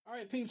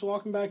right, peeps,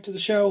 welcome back to the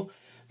show.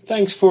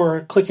 Thanks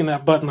for clicking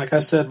that button. Like I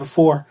said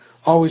before,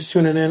 always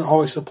tuning in,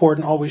 always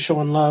supporting, always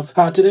showing love.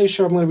 Today's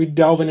show, I'm going to be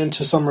delving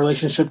into some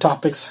relationship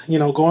topics,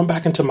 going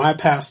back into my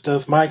past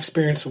of my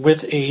experience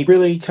with a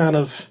really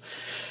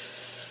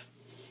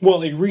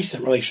a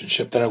recent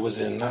relationship that I was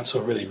in. Not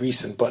so really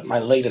recent, but my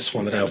latest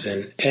one that I was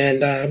in.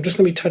 And I'm just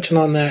going to be touching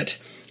on that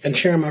and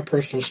sharing my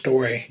personal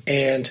story.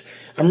 And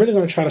I'm really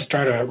going to try to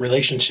start a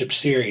relationship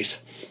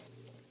series.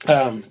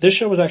 This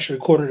show was actually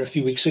recorded a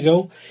few weeks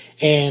ago,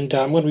 and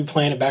I'm going to be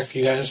playing it back for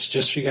you guys,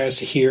 just for you guys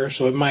to hear.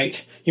 So you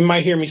might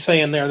hear me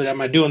saying there that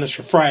I'm doing this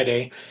for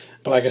Friday,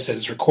 but like I said,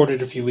 it's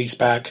recorded a few weeks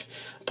back.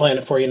 I'm playing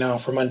it for you now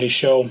for Monday's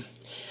show.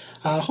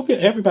 I hope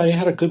everybody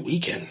had a good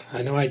weekend.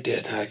 I know I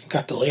did. I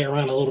got to lay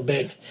around a little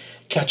bit,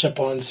 catch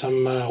up on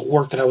some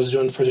work that I was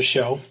doing for the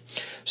show.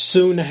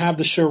 Soon to have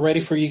the show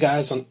ready for you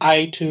guys on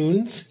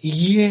iTunes.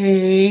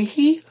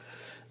 Yay!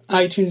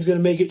 iTunes is going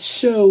to make it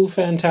so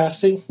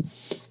fantastic.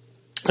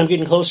 I'm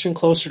getting closer and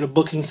closer to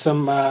booking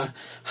some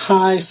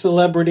high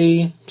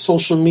celebrity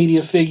social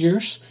media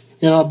figures.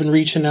 I've been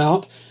reaching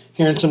out,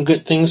 hearing some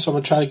good things, so I'm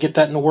going to try to get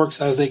that in the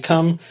works as they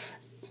come.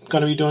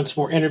 Going to be doing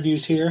some more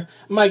interviews here.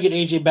 Might get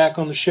AJ back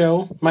on the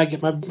show. Might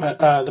get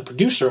the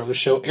producer of the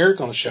show,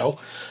 Eric, on the show,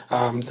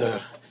 so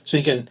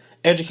he can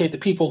educate the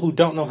people who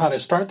don't know how to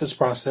start this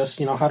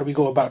process. How do we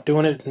go about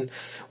doing it, and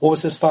what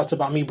was his thoughts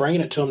about me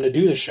bringing it to him to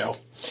do this show.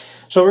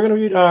 So we're going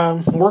to be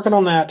working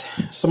on that.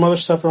 Some other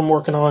stuff I'm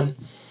working on.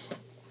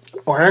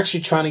 We're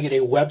actually trying to get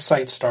a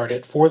website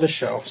started for the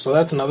show. So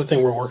that's another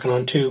thing we're working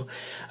on too.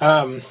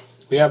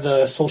 We have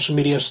the social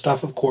media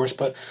stuff, of course,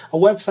 but a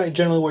website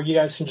generally where you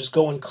guys can just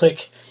go and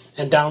click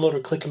and download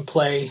or click and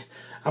play.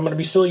 I'm going to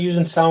be still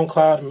using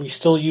SoundCloud. I'm going to be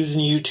still using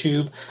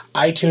YouTube.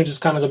 iTunes is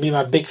kind of going to be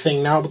my big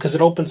thing now because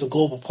it opens a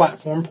global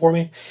platform for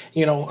me.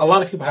 A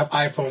lot of people have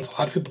iPhones. A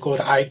lot of people go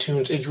to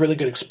iTunes. It's really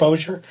good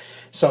exposure.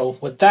 So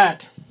with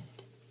that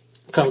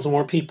comes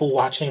more people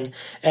watching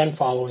and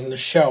following the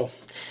show.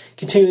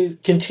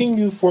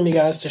 Continue for me,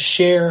 guys, to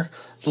share,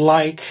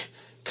 like,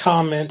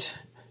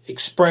 comment,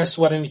 express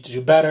what I need to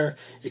do better,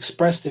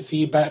 express the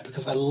feedback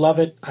because I love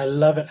it. I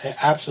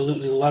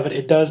absolutely love it.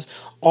 It does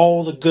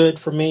all the good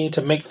for me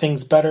to make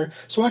things better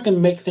so I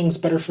can make things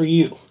better for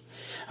you.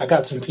 I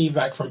got some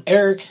feedback from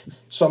Eric,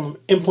 so I'm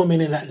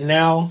implementing that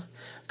now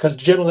because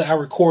generally I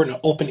record in an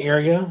open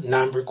area.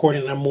 Now I'm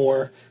recording in a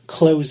more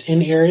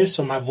closed-in area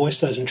so my voice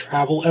doesn't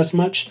travel as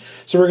much.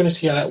 So we're going to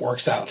see how that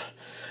works out.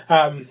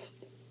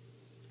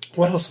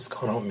 What else is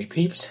going on with me,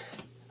 peeps?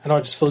 I know I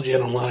just filled you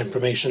in on a lot of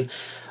information.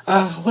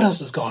 What else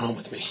is going on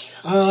with me?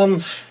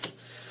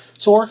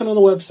 So working on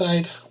the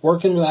website,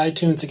 working with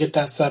iTunes to get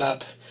that set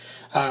up.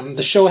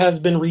 The show has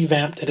been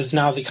revamped. It is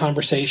now The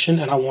Conversation,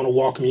 and I want to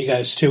welcome you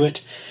guys to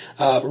it.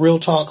 Real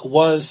Talk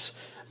was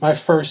my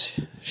first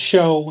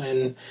show,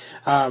 and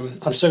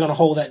I'm still going to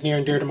hold that near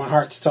and dear to my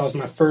heart since that was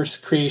my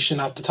first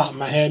creation off the top of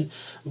my head.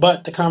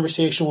 But The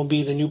Conversation will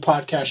be the new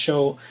podcast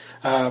show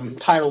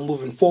title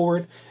moving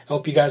forward. I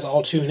hope you guys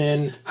all tune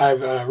in. I've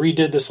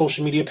redid the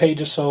social media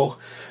pages, so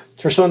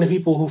for some of the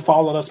people who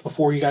followed us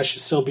before, you guys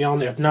should still be on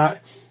there. If not,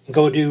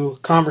 go do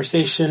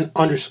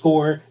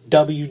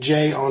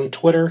conversation_WJ on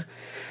Twitter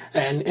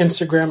and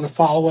Instagram to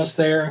follow us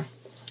there.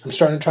 I'm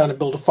trying to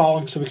build a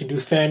following so we can do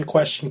fan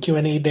question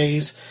Q&A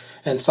days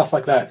and stuff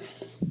like that.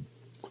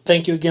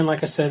 Thank you again,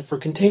 like I said, for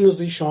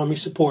continuously showing me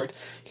support,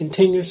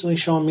 continuously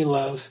showing me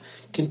love,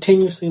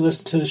 continuously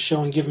listening to the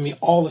show and giving me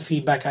all the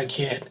feedback I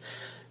can.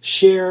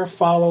 Share,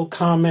 follow,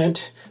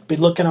 comment. Be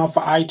looking out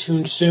for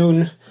iTunes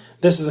soon.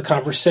 This is a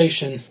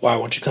conversation. Why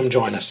won't you come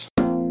join us?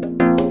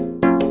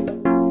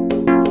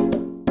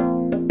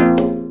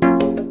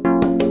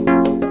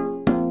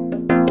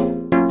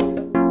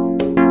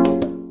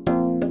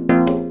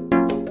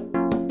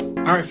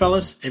 All right,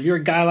 fellas, if you're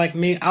a guy like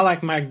me, I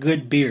like my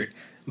good beard.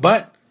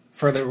 But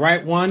for the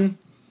right one,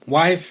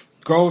 wife,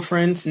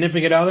 girlfriend,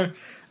 significant other,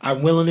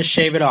 I'm willing to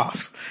shave it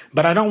off.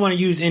 But I don't want to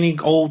use any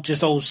old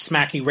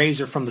smacky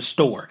razor from the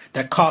store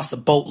that costs a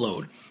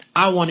boatload.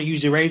 I want to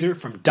use a razor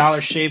from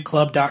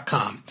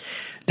DollarShaveClub.com.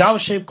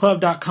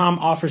 DollarShaveClub.com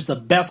offers the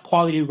best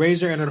quality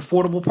razor at an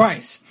affordable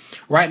price.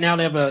 Right now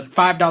they have a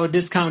 $5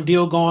 discount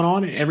deal going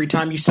on every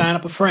time you sign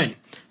up a friend.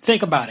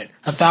 Think about it.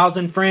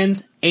 1,000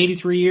 friends,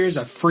 83 years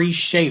of free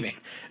shaving.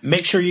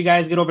 Make sure you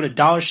guys get over to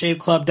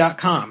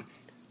DollarShaveClub.com.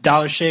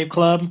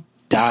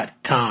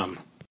 DollarShaveClub.com.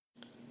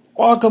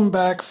 Welcome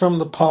back from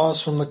the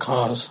pause from the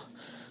cause.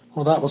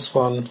 Well, that was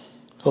fun.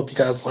 Hope you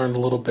guys learned a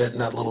little bit in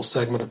that little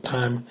segment of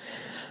time.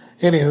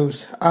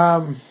 Anywho's,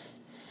 I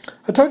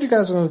told you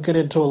guys I'm going to get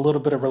into a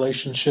little bit of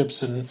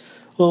relationships and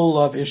little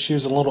love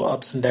issues and little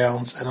ups and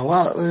downs. And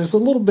there's a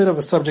little bit of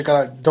a subject that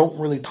I don't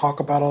really talk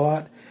about a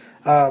lot.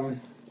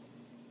 I'm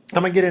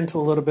going to get into a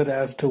little bit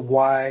as to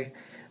why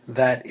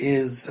that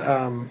is.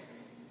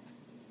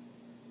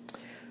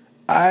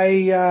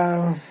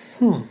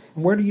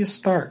 Where do you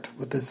start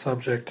with this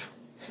subject?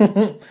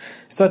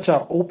 Such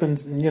a open,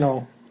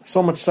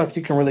 so much stuff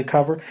you can really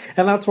cover,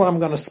 and that's why I'm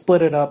going to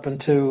split it up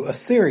into a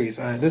series.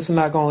 This is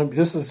not going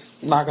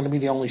to be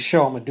the only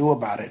show I'm going to do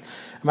about it.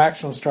 I'm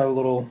actually going to start a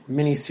little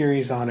mini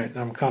series on it, and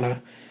I'm kind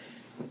of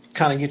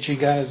get you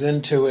guys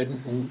into it,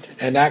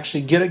 and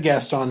actually get a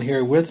guest on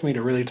here with me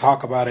to really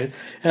talk about it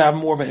and have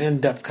more of an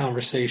in-depth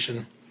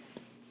conversation.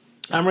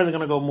 I'm really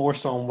going to go more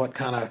so on what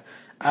kind of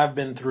I've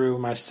been through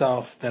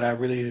myself that I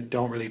really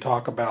don't really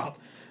talk about.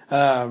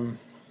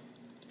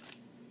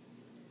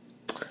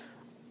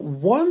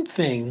 One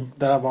thing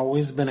that I've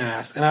always been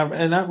asked,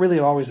 and not really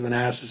always been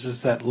asked, it's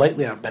just that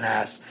lately I've been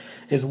asked,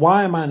 is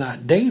why am I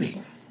not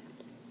dating?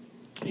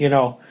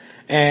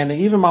 And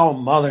even my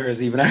own mother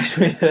has even asked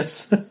me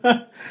this.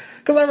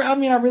 Because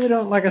I really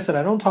don't, like I said,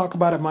 I don't talk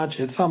about it much.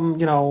 It's something,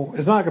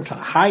 it's not like I'm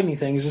trying to hide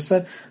anything. It's just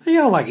that,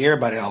 like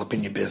everybody all up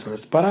in your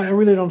business, but I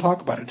really don't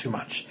talk about it too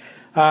much.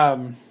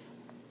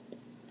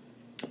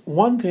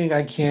 One thing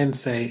I can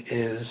say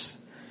is,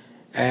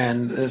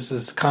 and this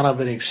is kind of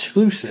an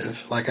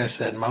exclusive, like I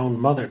said, my own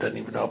mother doesn't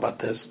even know about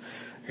this,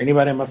 or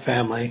anybody in my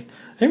family.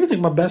 I even think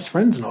my best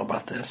friends know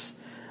about this.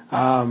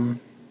 I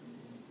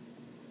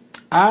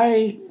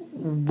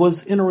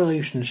was in a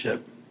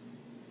relationship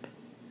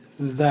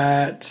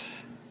that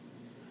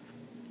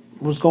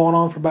was going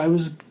on for about, it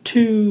was a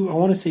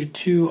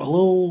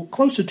little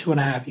close to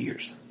 2.5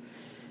 years.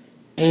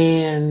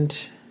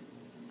 And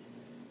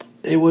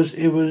it was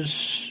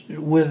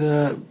with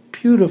a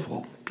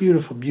beautiful,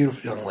 beautiful,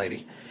 beautiful young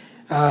lady.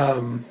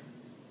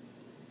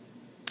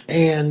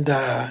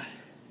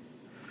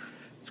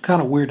 It's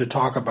kind of weird to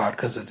talk about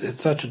because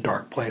it's such a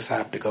dark place I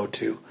have to go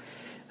to.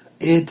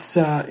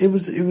 It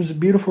was a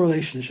beautiful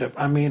relationship.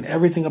 I mean,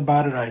 everything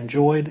about it I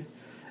enjoyed.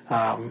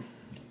 I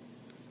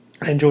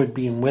enjoyed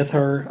being with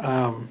her.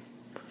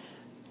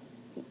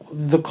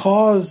 The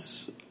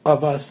cause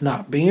of us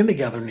not being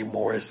together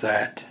anymore is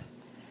that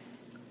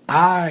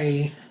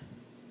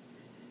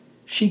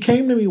she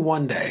came to me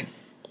one day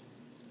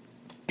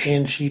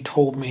and she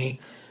told me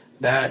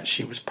that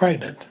she was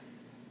pregnant.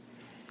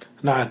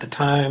 Now at the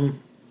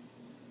time,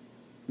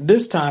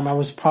 this time I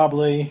was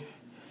probably,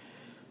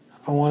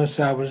 I want to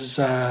say I was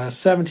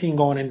 17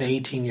 going into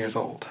 18 years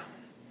old.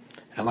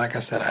 And like I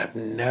said, I've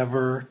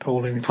never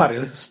told anybody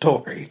this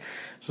story,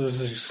 so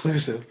this is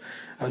exclusive.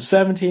 I was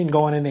 17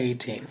 going into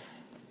 18.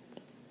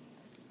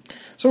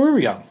 So we were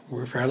young. We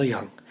were fairly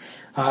young.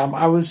 I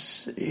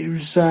think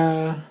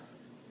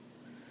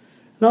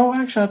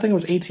it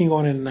was 18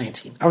 going into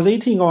 19. I was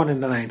 18 going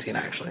into 19,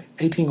 actually.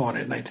 18 going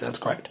into 19, that's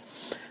correct.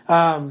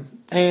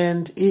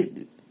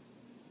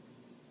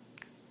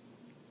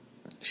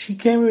 She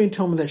came to me and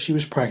told me that she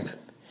was pregnant.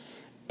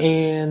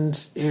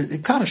 And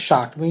it kind of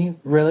shocked me,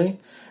 really.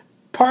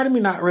 Part of me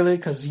not really,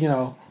 because,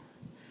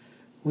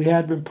 we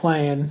had been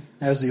playing,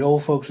 as the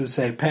old folks would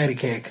say, patty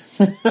cake.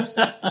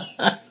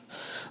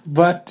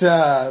 But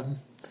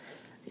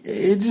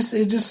it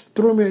just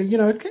threw me,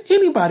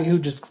 anybody who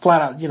just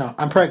flat out,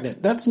 I'm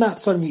pregnant. That's not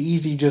something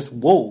easy, just,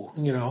 whoa,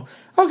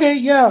 okay,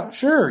 yeah,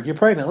 sure, you're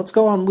pregnant. Let's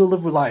go on, we'll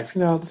live with life.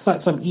 That's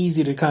not something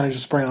easy to kind of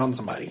just spring on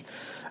somebody.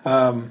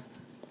 But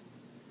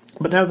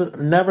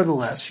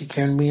nevertheless, she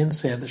came to me and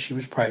said that she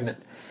was pregnant.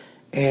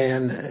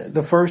 And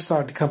the first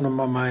thought to come to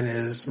my mind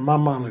is, my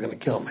mom's going to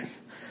kill me.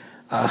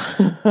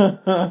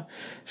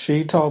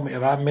 She told me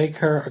if I make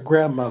her a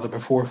grandmother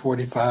before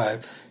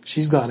 45,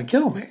 she's going to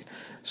kill me.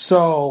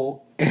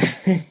 So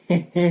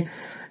I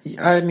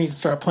need to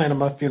start planning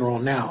my funeral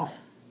now.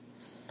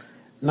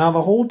 Now,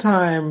 the whole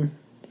time,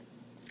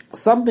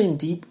 something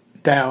deep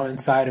down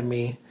inside of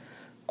me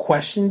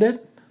questioned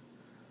it,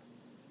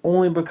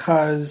 only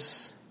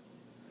because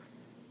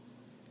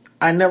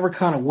I never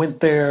kind of went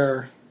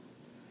there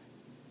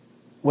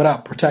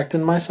without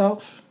protecting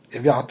myself,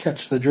 if y'all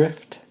catch the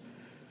drift.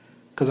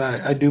 Because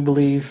I do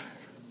believe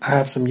I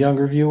have some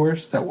younger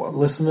viewers that will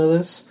listen to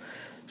this.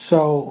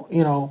 So,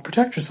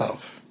 protect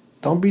yourself.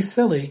 Don't be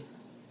silly.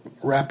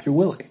 Wrap your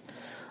willy.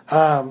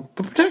 But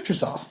protect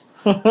yourself.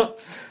 So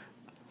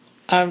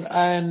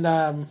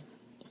I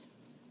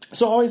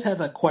always had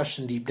that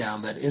question deep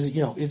down that,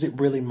 is it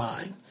really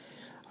mine?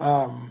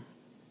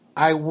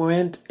 I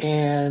went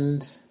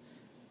and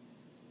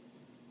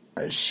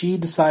she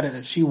decided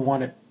that she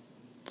wanted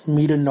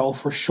me to know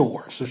for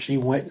sure. So she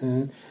went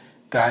and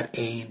got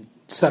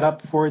set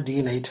up for a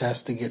DNA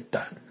test to get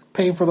done.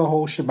 Paid for the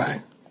whole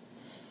shebang.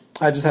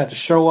 I just had to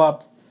show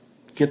up,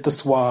 get the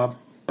swab,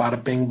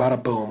 bada bing,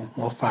 bada boom.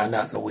 We'll find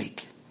out in a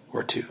week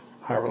or two.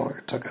 However long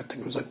it took, I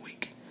think it was like a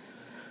week.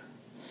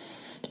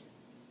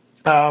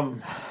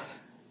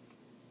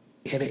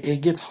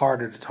 It gets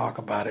harder to talk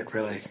about it,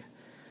 really.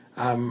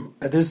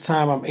 At this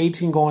time, I'm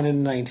 18 going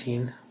into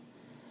 19.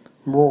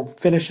 We're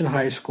finishing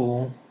high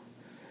school.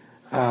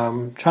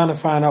 Trying to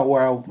find out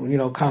where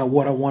kind of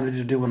what I wanted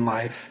to do in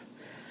life.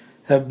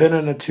 Have been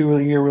in a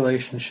 2-year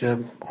relationship,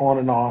 on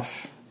and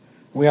off.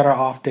 We had our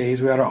off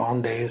days, we had our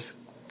on days,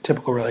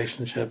 typical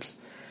relationships.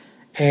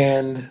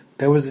 And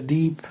there was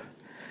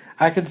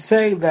I could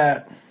say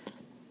that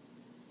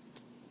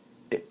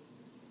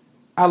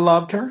I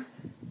loved her.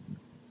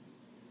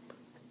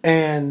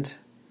 And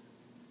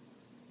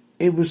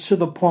it was to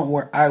the point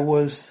where I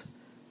was,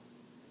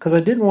 because I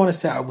didn't want to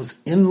say I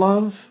was in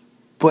love,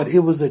 but it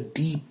was a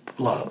deep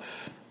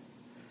love.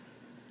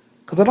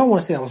 Because I don't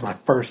want to say that was my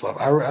first love.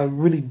 I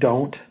really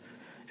don't.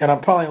 And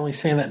I'm probably only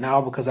saying that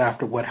now because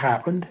after what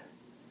happened.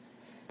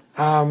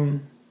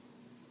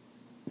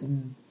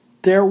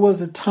 There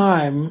was a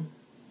time,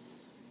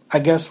 I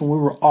guess when we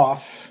were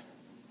off,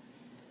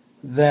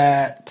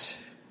 that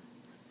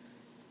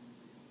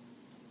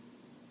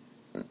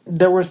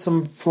there was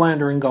some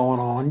philandering going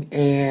on,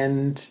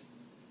 and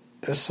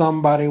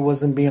somebody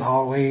wasn't being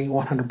all the way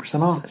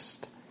 100%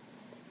 honest.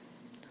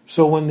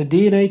 So when the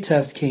DNA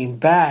test came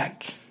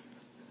back,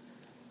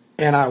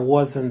 and I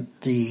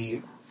wasn't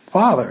the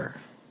father,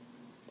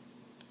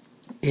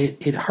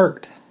 it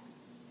hurt.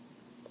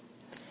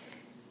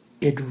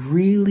 It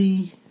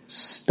really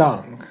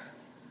stung.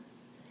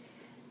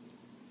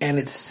 And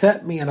it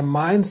set me in a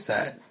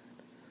mindset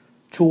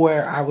to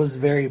where I was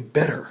very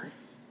bitter.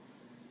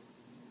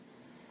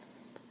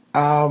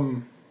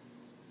 And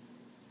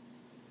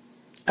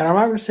I'm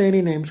not going to say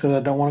any names because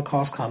I don't want to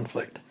cause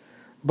conflict.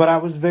 But I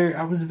was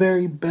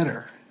very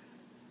bitter.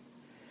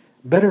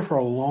 Bitter for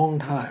a long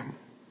time.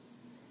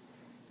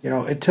 You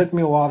know, it took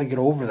me a while to get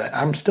over that.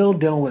 I'm still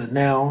dealing with it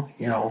now,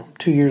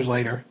 2 years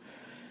later.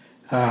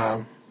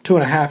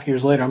 2.5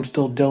 years later, I'm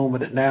still dealing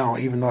with it now,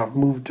 even though I've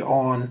moved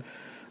on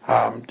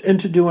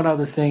into doing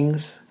other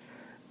things.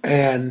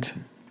 And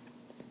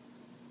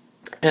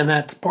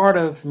that's part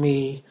of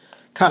me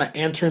kind of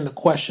answering the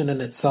question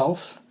in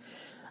itself.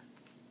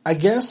 I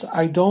guess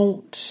I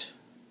don't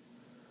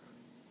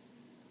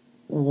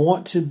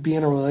want to be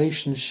in a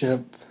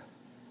relationship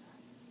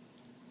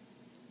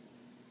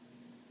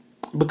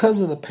because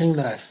of the pain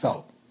that I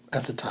felt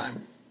at the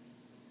time.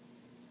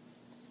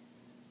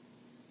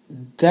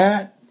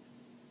 That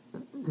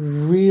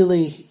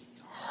really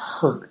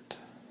hurt.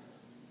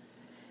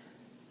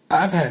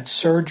 I've had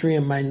surgery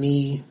in my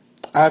knee.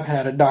 I've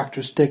had a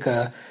doctor stick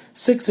a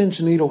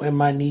 6-inch needle in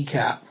my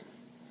kneecap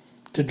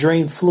to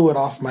drain fluid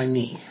off my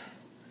knee.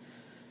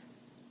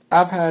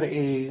 I've had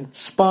a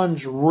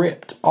sponge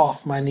ripped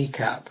off my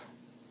kneecap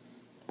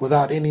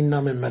without any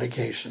numbing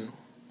medication.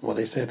 Well,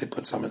 they said they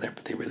put some in there,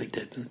 but they really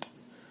didn't.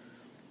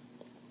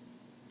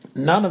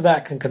 None of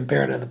that can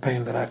compare to the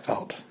pain that I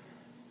felt.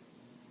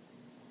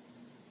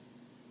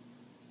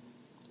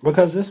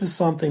 Because this is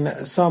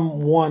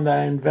someone that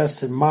I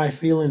invested my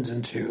feelings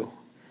into.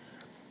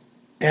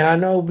 And I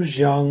know it was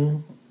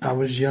young. I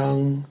was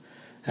young.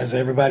 As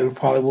everybody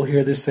probably will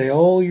hear this say,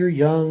 oh, you're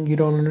young, you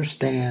don't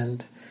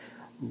understand.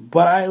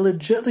 But I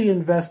legitimately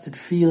invested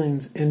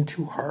feelings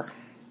into her.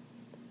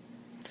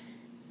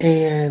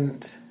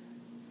 And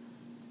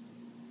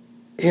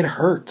it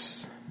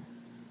hurts.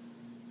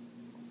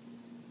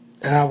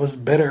 And I was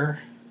bitter.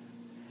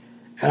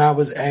 And I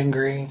was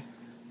angry.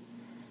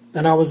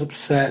 And I was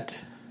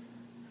upset.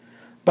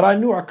 But I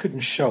knew I couldn't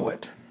show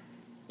it.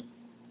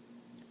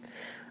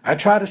 I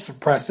try to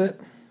suppress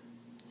it.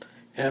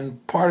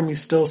 And part of me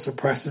still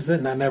suppresses it,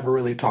 and I never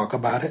really talk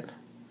about it.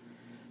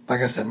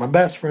 Like I said, my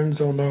best friends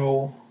don't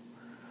know.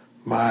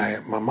 My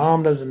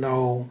mom doesn't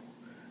know.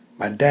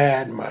 My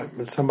dad,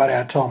 somebody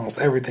I tell almost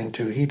everything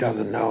to, he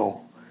doesn't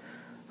know.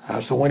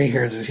 So when he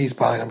hears this, he's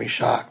probably going to be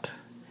shocked.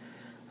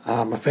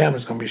 My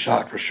family's going to be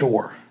shocked for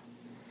sure.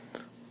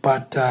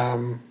 But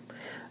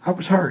I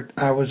was hurt.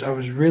 I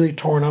was really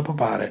torn up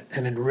about it,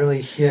 and it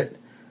really hit.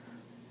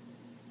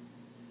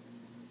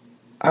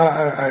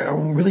 I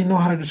don't really know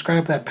how to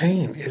describe that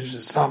pain. It's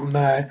just something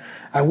that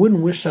I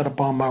wouldn't wish that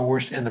upon my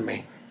worst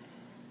enemy.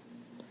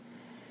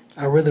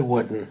 I really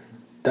wouldn't.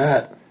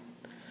 That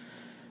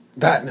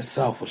in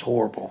itself was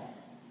horrible.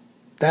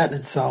 That in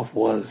itself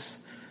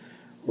was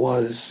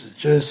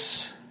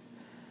just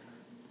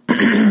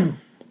that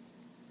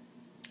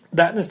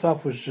in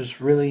itself was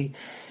just really.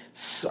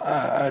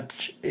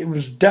 It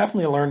was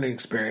definitely a learning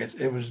experience.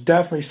 It was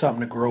definitely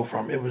something to grow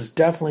from. It was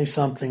definitely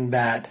something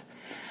that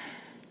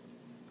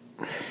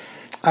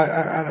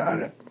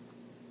I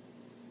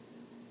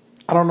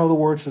don't know the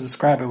words to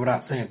describe it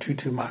without saying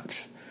too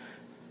much.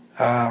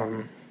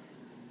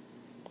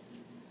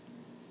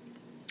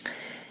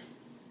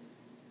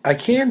 I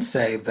can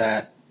say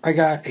that I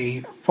got a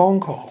phone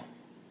call,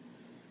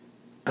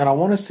 and I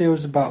want to say it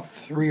was about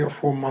 3 or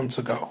 4 months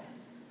ago.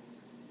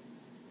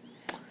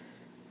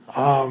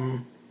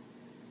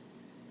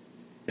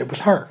 It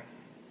was her.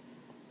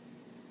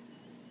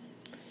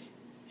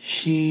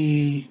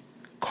 She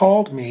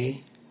called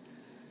me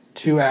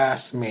to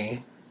ask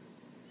me,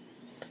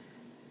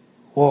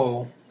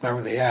 well, not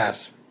really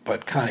ask,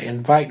 but kind of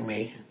invite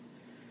me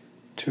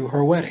to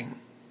her wedding.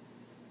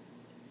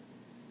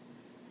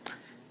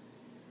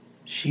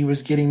 She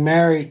was getting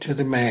married to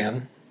the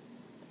man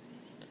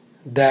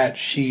that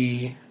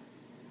she,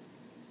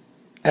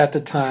 at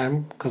the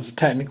time, because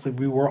technically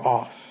we were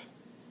off,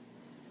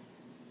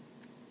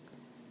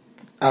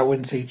 I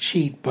wouldn't say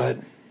cheat, but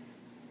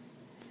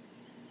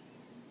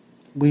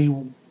we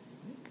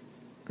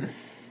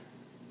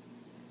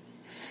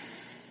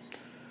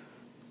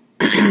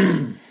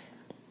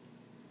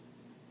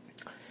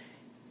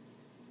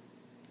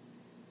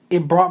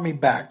it brought me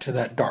back to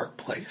that dark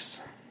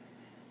place.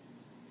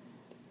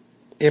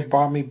 It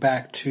brought me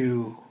back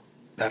to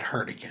that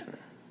hurt again.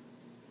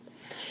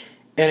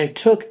 And it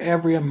took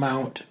every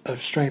amount of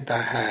strength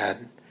I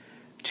had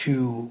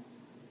to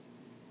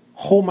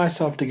hold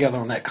myself together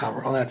on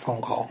that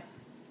phone call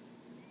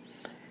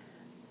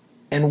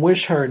and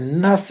wish her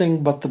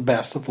nothing but the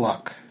best of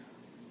luck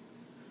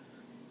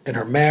in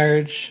her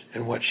marriage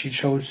and what she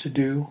chose to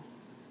do.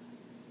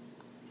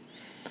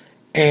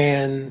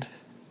 And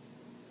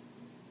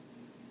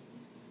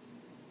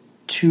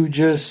to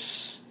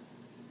just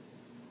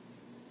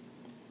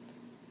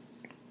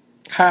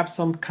have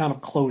some kind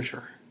of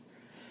closure.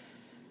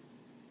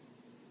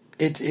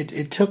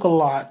 It took a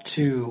lot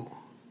to,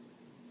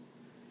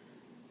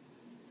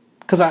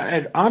 because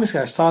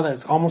honestly I saw that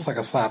it's almost like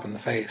a slap in the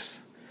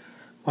face.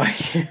 Like,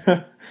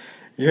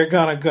 you're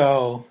gonna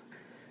go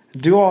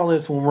do all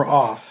this when we're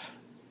off,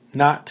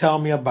 not tell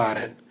me about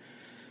it,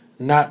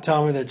 not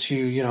tell me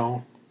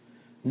that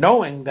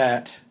knowing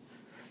that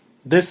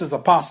this is a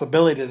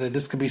possibility that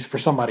this could be for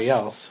somebody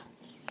else.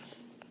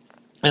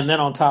 And then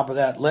on top of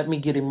that, let me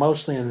get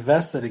emotionally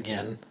invested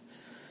again.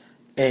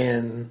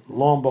 And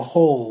lo and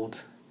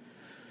behold,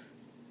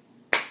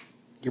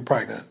 you're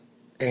pregnant.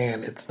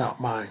 And it's not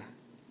mine.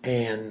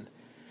 And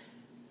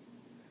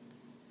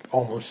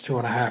almost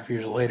 2.5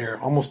 years later,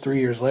 almost 3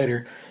 years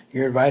later,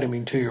 you're inviting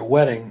me to your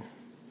wedding.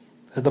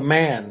 The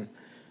man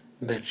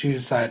that you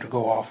decide to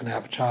go off and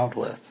have a child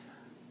with.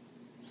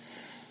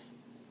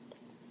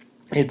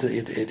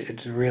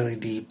 It's really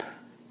deep.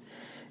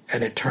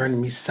 And it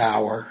turned me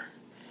sour.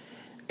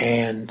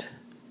 And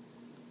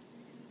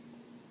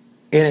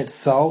in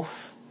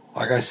itself,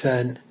 like I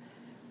said,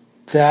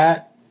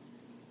 that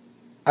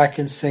I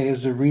can say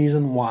is the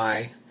reason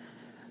why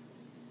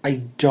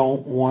I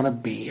don't want to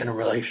be in a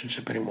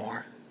relationship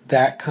anymore.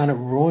 That kind of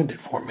ruined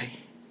it for me.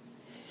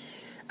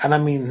 And I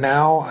mean,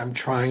 now I'm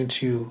trying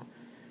to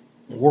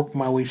work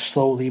my way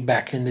slowly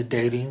back into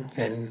dating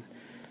and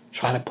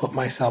trying to put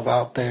myself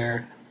out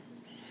there.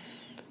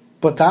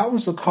 But that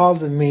was the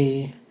cause of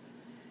me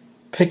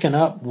picking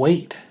up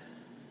weight.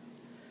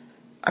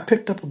 I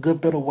picked up a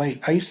good bit of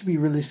weight. I used to be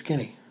really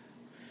skinny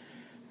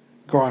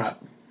growing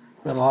up.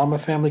 And a lot of my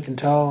family can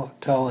tell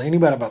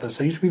anybody about this.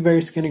 I used to be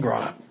very skinny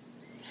growing up.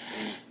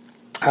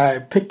 I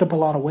picked up a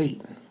lot of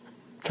weight.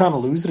 Trying to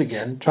lose it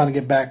again. Trying to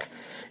get back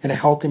in a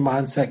healthy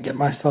mindset. Get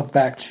myself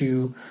back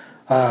to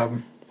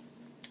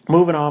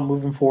moving on,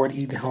 moving forward,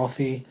 eating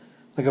healthy.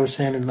 Like I was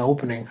saying in the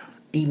opening.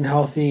 Eating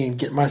healthy and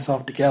getting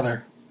myself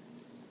together.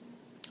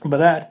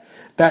 But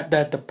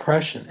that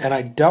depression, and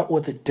I dealt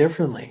with it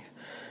differently.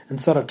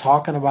 Instead of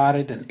talking about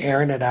it and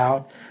airing it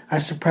out, I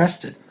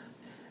suppressed it.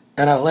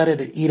 And I let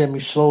it eat at me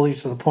slowly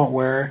to the point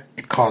where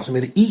it caused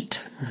me to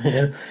eat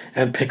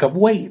and pick up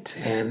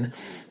weight and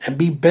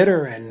be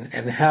bitter and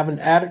have an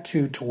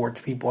attitude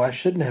towards people I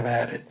shouldn't have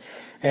had it.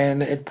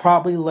 And it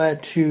probably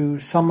led to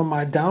some of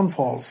my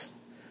downfalls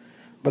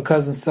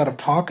because instead of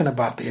talking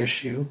about the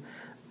issue,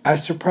 I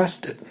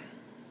suppressed it.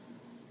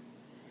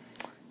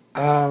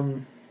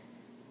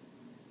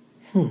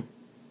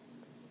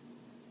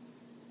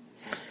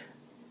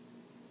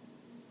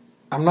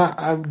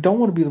 I don't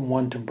want to be the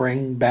one to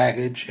bring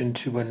baggage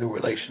into a new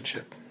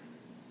relationship.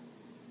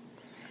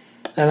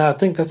 And I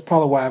think that's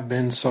probably why I've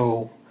been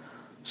so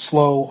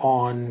slow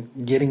on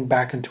getting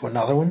back into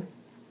another one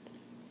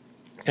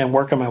and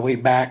working my way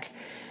back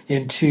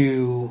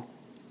into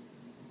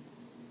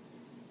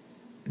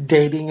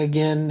dating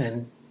again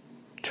and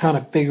trying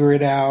to figure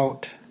it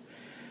out.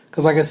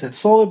 Because like I said,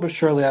 slowly but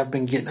surely I've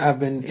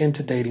been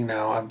into dating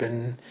now. I've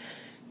been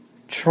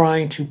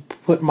trying to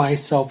put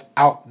myself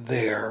out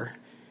there.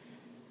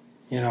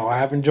 I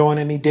haven't joined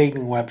any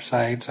dating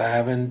websites. I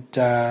haven't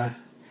done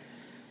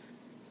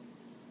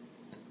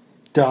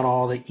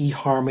all the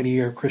eHarmony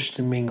or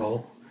Christian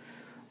Mingle.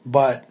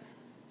 But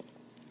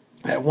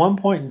at one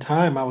point in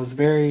time, I was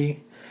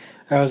very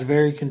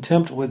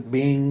content with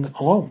being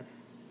alone.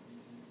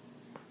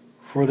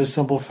 For the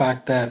simple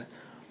fact that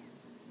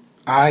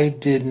I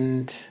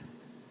didn't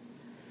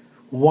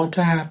want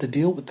to have to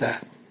deal with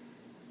that.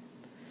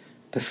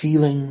 The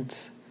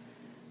feelings,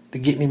 the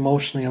getting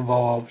emotionally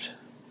involved,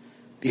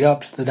 the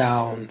ups, the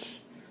downs,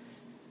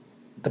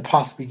 the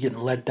possibly getting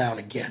let down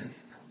again.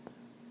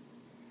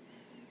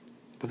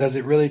 Because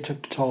it really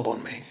took the toll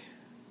on me.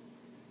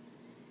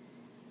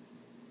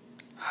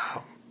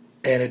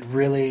 And it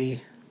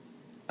really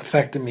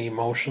affected me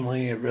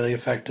emotionally. It really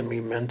affected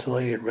me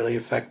mentally. It really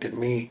affected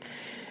me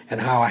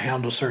and how I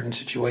handle certain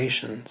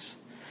situations.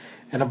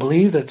 And I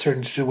believe that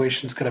certain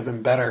situations could have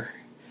been better.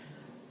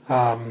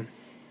 I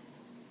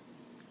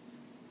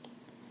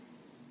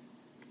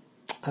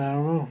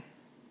don't know.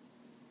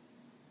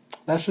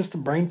 That's just the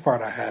brain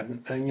fart I had.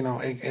 And,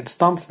 it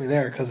stumps me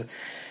there because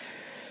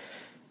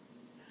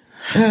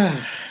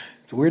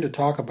it's weird to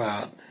talk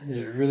about.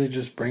 It really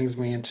just brings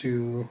me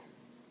into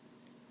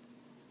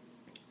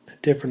a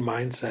different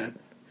mindset.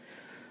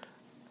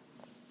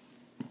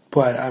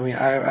 But, I mean,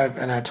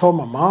 I told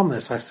my mom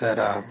this. I said,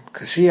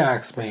 because she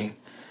asked me,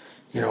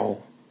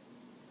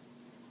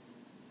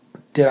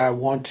 did I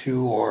want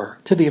to, or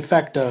to the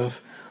effect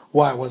of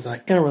why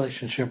wasn't I in a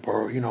relationship,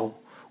 or,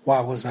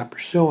 why wasn't I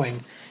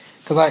pursuing?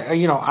 Because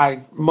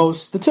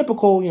the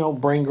typical,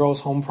 bring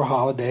girls home for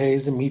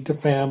holidays and meet their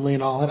family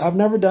and all that. I've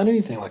never done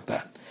anything like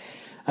that.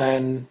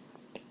 And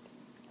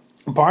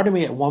part of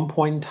me at one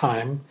point in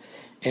time,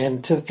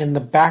 and in the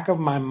back of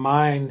my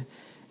mind,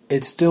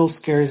 it still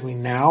scares me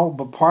now,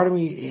 but part of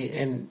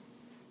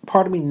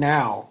me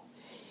now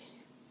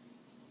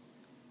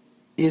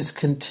is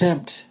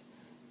contempt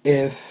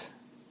if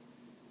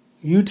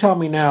you tell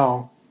me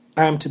now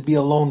I am to be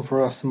alone for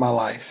the rest of my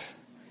life.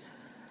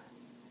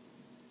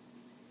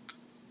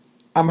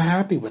 I'm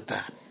happy with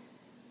that.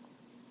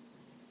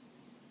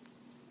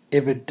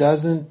 If I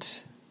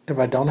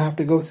don't have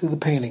to go through the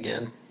pain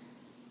again,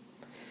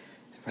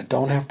 if I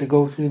don't have to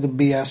go through the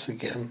BS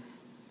again,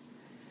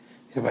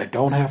 if I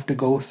don't have to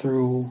go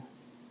through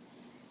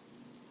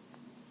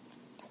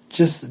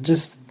just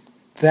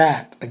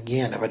that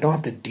again, if I don't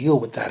have to deal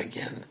with that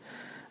again,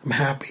 I'm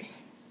happy.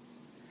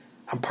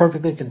 I'm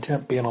perfectly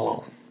content being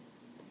alone.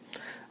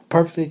 I'm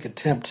perfectly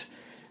content,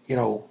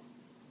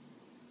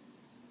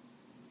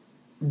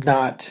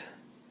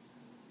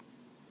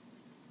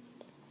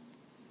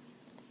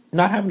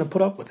 not having to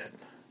put up with it.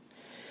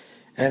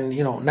 And,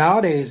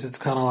 nowadays it's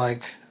kind of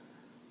like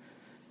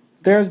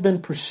there's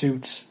been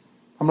pursuits.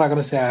 I'm not going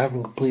to say I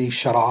haven't completely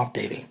shut off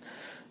dating.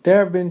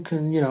 There have been,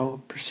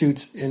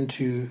 pursuits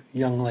into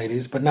young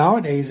ladies. But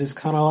nowadays it's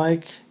kind of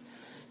like,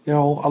 a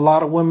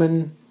lot of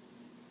women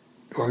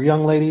or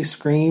young ladies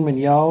scream and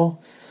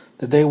yell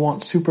that they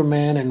want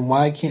Superman, and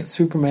why can't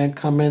Superman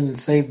come in and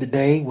save the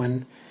day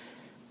when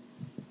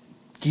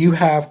you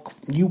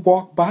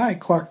walk by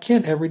Clark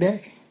Kent every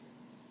day.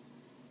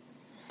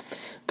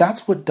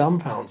 That's what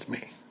dumbfounds me.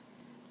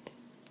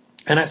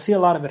 And I see a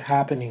lot of it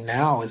happening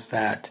now is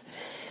that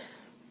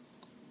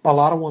a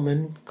lot of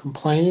women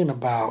complain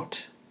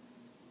about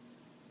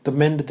the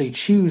men that they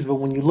choose, but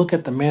when you look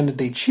at the man that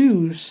they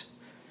choose,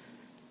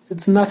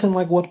 it's nothing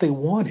like what they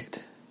wanted.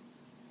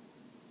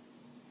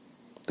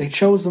 They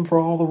chose them for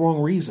all the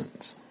wrong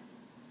reasons.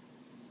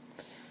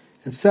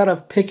 Instead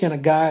of picking a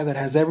guy that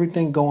has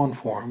everything going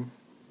for him,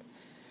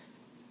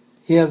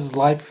 he has his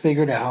life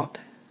figured out,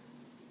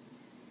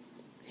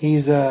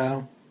 he's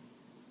a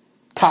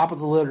top of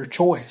the litter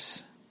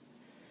choice.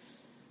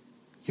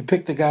 You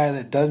pick the guy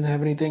that doesn't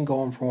have anything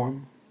going for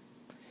him,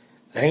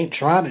 that ain't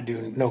trying to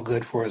do no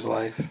good for his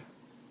life,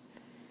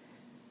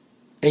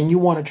 and you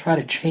want to try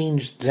to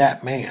change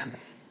that man.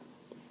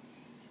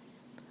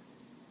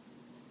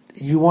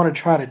 You want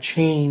to try to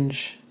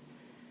change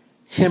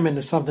him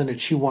into something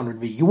that you want him to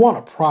be. You want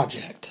a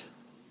project.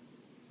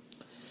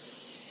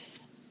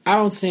 I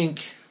don't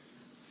think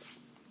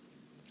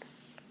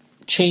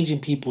changing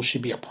people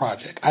should be a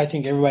project. I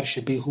think everybody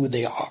should be who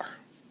they are.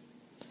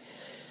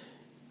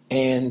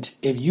 And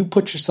if you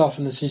put yourself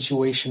in the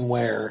situation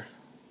where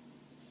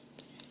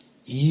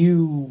if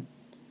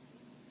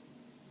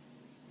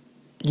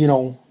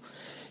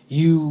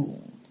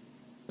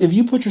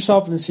you put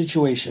yourself in the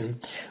situation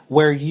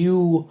where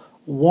you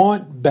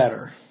want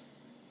better,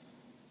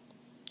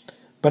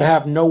 but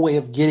have no way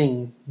of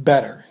getting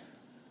better,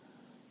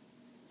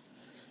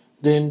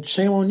 then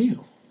shame on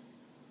you.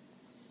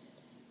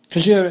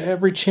 Because you have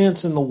every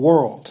chance in the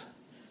world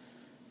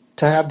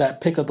to have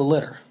that pick of the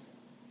litter,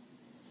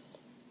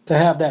 to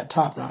have that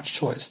top-notch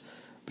choice.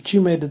 But you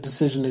made the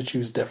decision to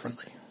choose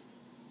differently.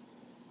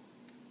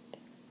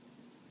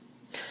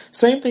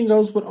 Same thing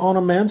goes with on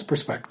a man's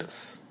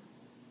perspective.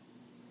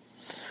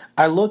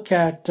 I look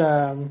at,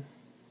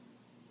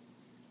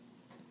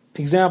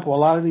 example, a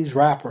lot of these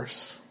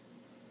rappers,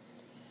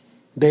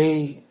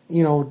 they,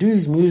 do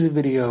these music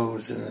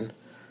videos and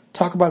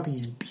talk about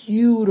these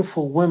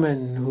beautiful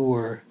women who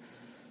are,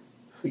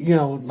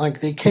 like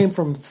they came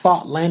from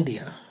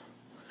Thoughtlandia.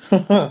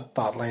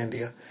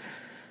 Thoughtlandia.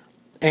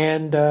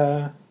 And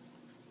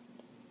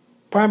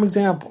prime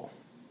example,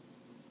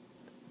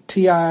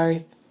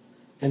 T.I.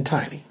 and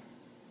Tiny.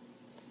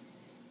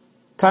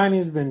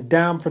 Tiny's been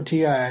down for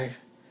T.I.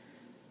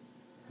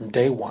 from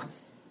day one.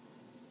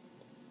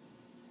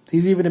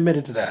 He's even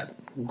admitted to that.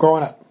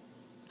 Growing up.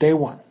 Day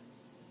one.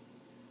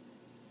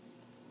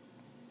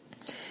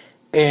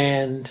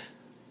 And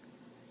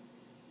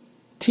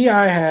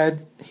T.I.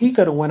 he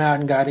could have went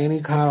out and got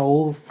any kind of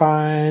old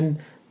fine,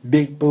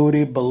 big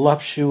booty,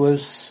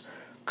 voluptuous,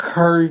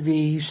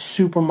 curvy,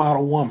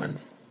 supermodel woman.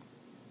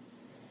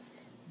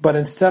 But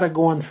instead of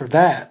going for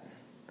that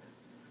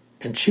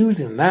and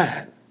choosing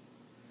that,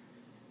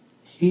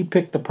 he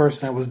picked the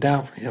person that was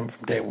down for him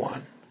from day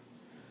one.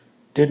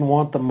 Didn't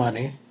want the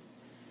money.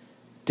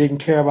 Didn't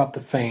care about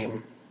the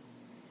fame.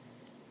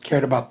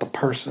 Cared about the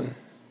person.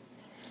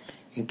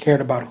 And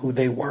cared about who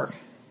they were.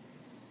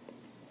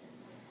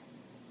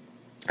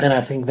 And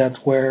I think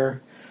that's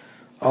where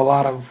a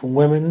lot of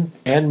women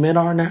and men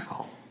are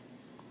now.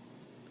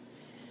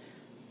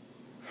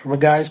 From a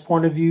guy's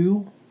point of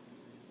view,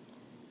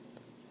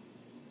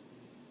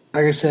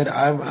 like I said,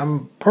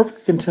 I'm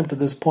perfectly content at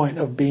this point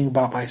of being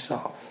by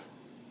myself.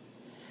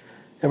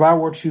 If I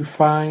were to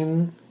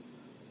find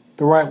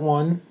the right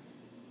one,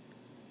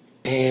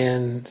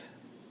 and,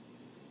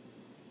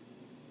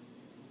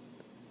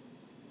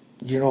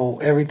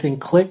 everything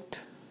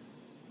clicked,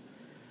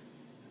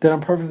 then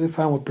I'm perfectly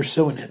fine with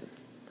pursuing it.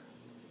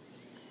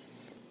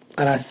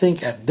 And I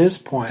think at this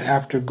point,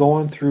 after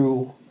going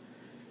through,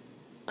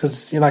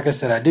 because, like I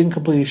said, I didn't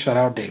completely shut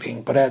out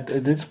dating, but at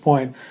this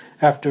point,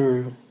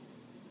 after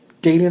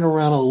dating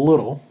around a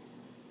little,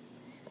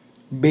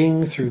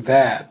 being through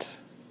that,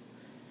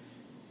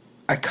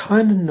 I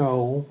kind of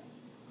know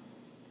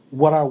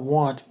what I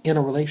want in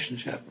a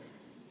relationship.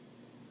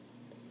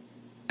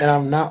 And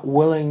I'm not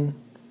willing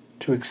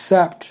to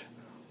accept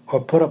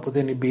or put up with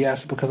any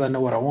BS because I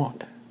know what I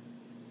want.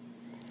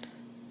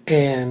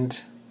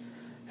 And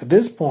at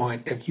this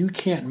point, if you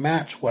can't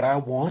match what I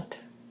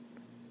want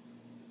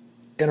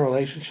in a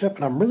relationship,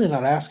 and I'm really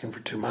not asking for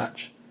too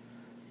much,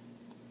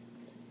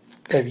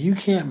 if you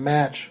can't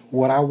match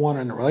what I want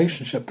in a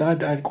relationship,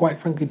 then I quite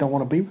frankly don't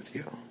want to be with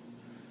you.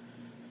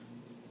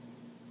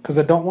 Because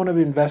I don't want to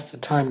invest the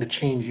time to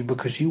change you,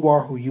 because you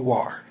are who you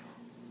are.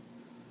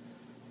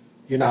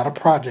 You're not a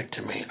project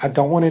to me. I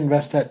don't want to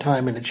invest that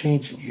time into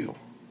changing you.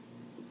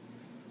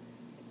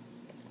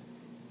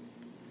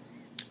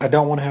 I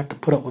don't want to have to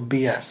put up with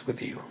BS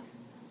with you.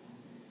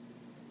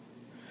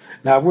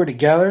 Now, if we're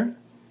together,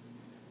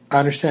 I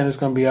understand there's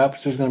going to be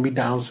ups, there's going to be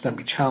downs, there's going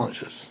to be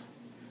challenges.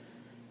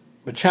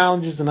 But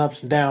challenges and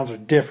ups and downs are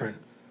different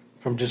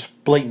from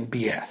just blatant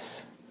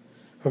BS.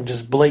 From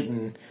just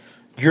blatant,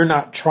 you're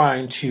not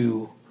trying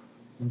to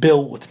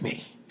build with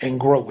me and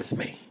grow with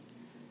me.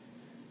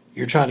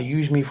 You're trying to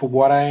use me for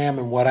what I am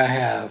and what I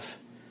have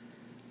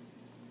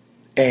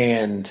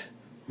and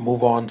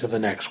move on to the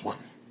next one,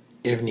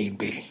 if need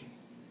be.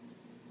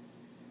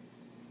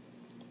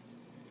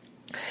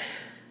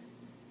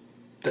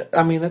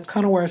 I mean, that's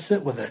kind of where I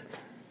sit with it.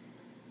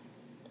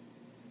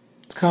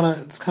 It's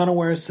kind of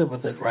where I sit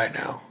with it right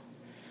now.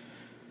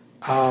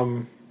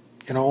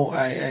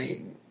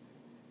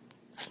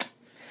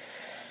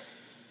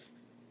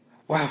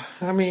 Wow,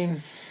 I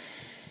mean,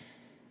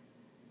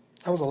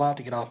 I was allowed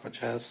to get off my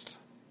chest.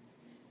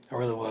 I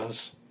really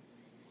was.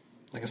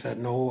 Like I said,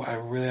 no, I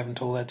really haven't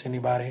told that to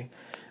anybody.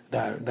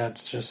 That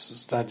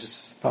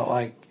just felt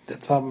like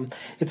it's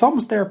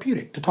almost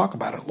therapeutic to talk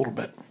about it a little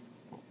bit.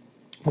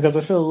 Because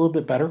I feel a little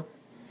bit better.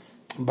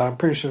 But I'm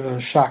pretty sure it's going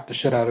to shock the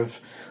shit out of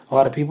a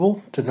lot of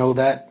people to know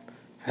that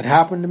had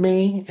happened to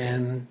me.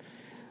 And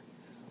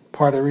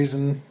part of the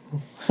reason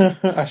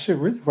I should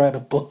really write a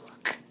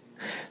book.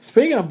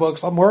 Speaking of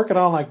books, I'm working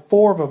on like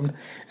 4 of them.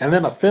 And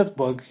then a 5th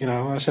book.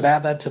 I should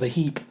add that to the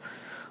heap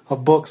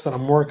of books that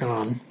I'm working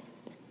on.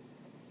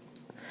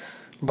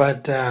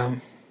 But,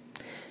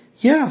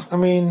 yeah, I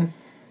mean,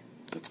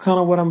 that's kind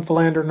of what I'm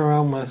philandering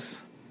around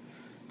with.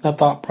 That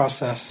thought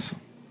process.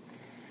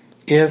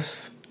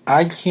 If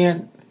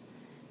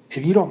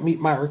you don't meet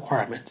my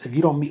requirements, if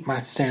you don't meet my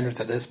standards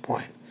at this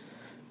point,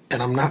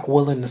 and I'm not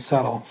willing to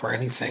settle for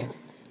anything,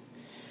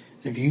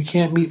 if you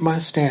can't meet my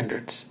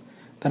standards,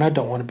 then I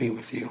don't want to be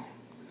with you.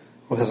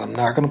 Because I'm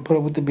not going to put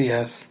up with the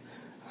BS.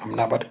 I'm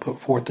not about to put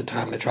forth the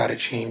time to try to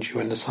change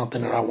you into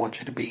something that I want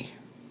you to be.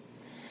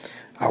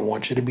 I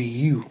want you to be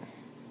you.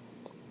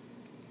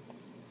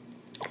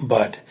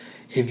 But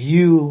if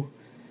you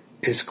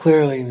is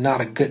clearly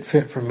not a good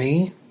fit for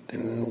me,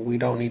 then we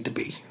don't need to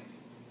be.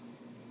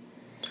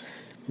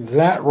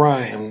 That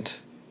rhymed,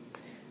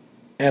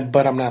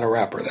 but I'm not a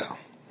rapper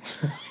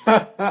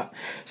though.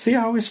 See,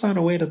 I always find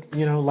a way to,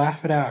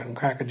 laugh it out and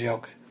crack a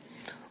joke.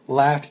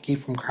 Laugh to keep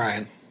from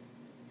crying.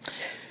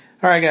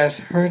 Alright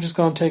guys, we're just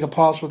going to take a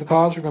pause for the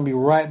cause. We're going to be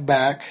right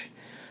back.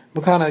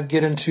 We'll kind of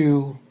get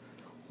into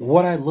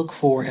what I look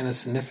for in a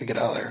significant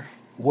other.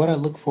 What I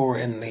look for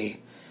in the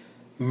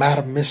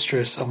Madam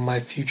Mistress of my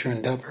future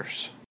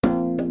endeavors.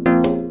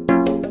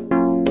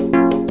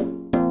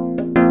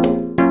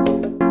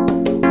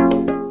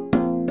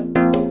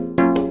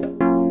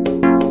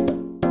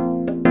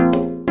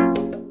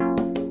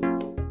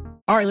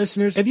 All right,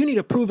 listeners, if you need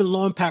a proven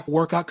low-impact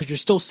workout because you're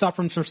still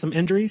suffering from some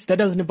injuries that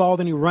doesn't involve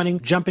any running,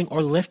 jumping,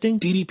 or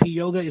lifting, DDP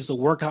Yoga is the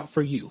workout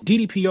for you.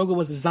 DDP Yoga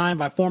was designed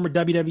by former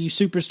WWE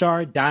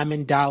superstar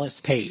Diamond Dallas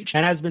Page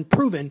and has been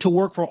proven to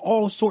work for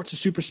all sorts of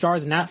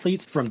superstars and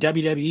athletes from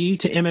WWE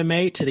to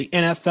MMA to the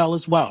NFL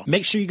as well.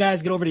 Make sure you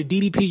guys get over to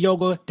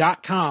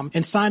ddpyoga.com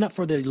and sign up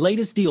for the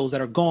latest deals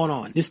that are going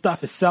on. This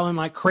stuff is selling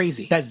like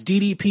crazy. That's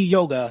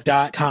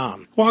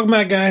ddpyoga.com. Welcome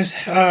back,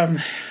 guys.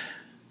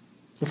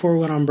 Before we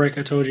went on break,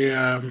 I told you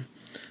I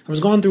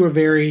was going through a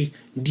very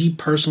deep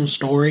personal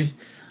story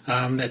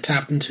that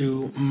tapped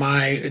into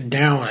my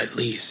down, at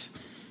least,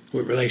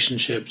 with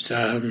relationships.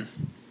 Like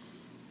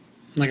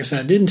I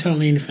said, I didn't tell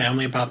any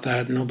family about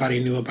that.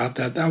 Nobody knew about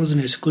that. That was an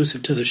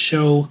exclusive to the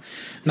show.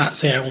 Not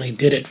saying I only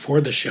did it for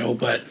the show,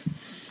 but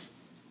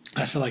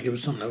I feel like it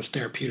was something that was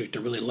therapeutic to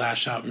really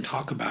lash out and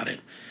talk about it.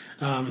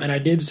 And I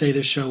did say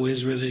this show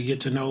is really to get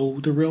to know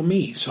the real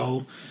me.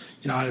 So,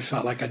 I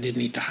felt like I didn't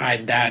need to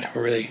hide that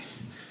or really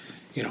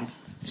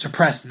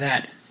suppress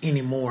that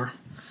anymore.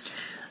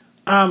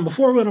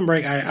 Before we went on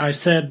break, I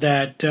said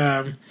that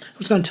I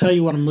was going to tell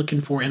you what I'm looking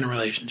for in a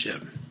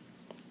relationship.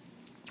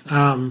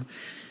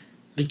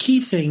 the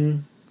key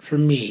thing for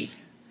me,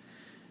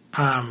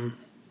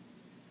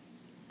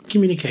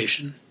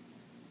 communication,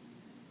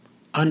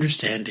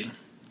 understanding,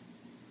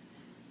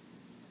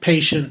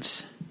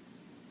 patience,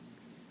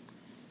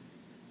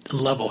 and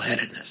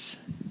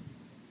level-headedness.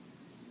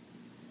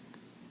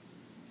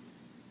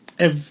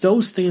 If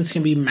those things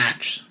can be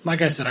matched,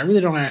 like I said, I really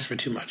don't ask for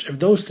too much. If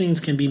those things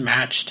can be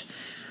matched,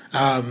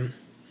 then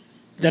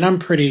I'm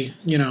pretty,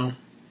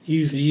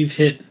 you've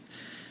hit,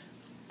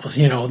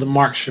 the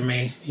marks for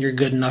me. You're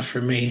good enough for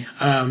me.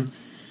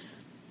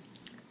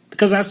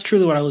 Because that's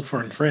truly what I look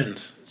for in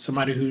friends.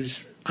 Somebody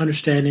who's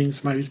understanding,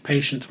 somebody who's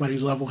patient, somebody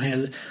who's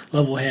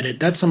level-headed.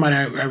 That's somebody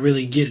I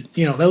really get,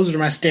 those are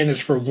my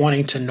standards for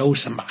wanting to know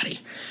somebody,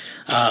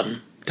 to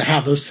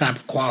have those type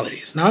of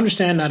qualities. Now, I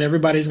understand not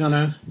everybody's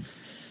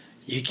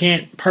you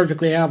can't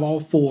perfectly have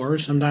all four.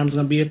 Sometimes it's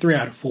going to be a 3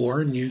 out of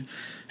 4, and you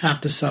have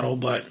to settle,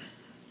 but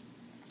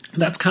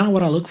that's kind of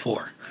what I look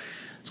for.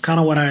 It's kind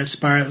of what I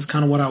aspire. That's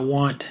kind of what I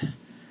want.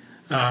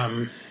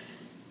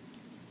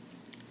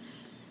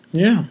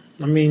 Yeah,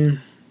 I mean,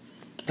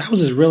 that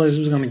was as real as it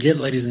was going to get,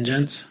 ladies and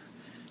gents.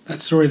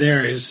 That story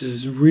there is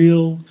as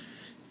real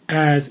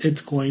as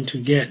it's going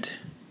to get.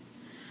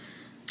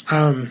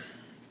 I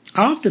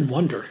often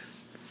wonder,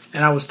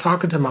 and I was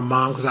talking to my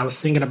mom because I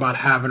was thinking about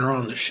having her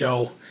on the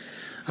show.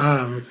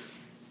 My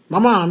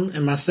mom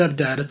and my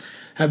stepdad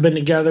have been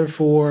together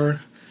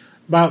for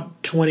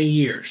about 20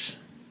 years.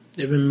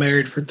 They've been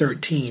married for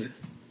 13.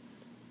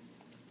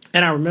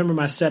 And I remember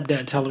my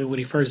stepdad telling me when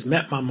he first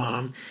met my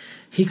mom,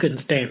 he couldn't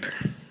stand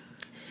her.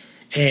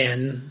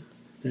 And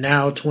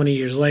now, 20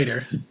 years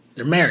later,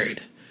 they're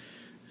married.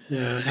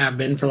 Have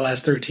been for the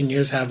last 13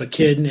 years, have a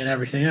kid and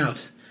everything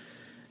else.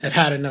 Have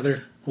had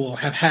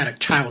a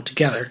child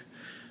together.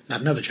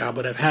 Not another child,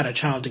 but have had a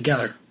child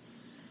together.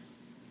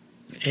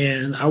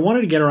 And I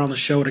wanted to get her on the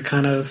show to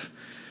kind of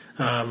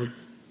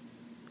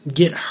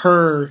get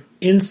her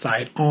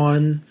insight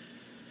on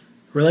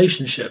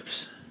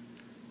relationships.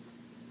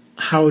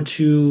 How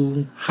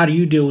do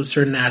you deal with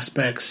certain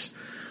aspects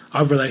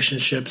of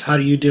relationships? How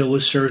do you deal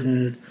with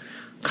certain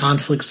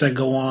conflicts that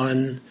go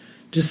on?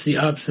 Just the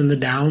ups and the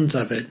downs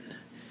of it.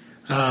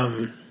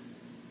 I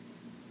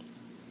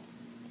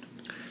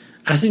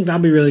think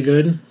that'll be really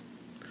good.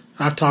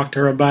 I've talked to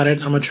her about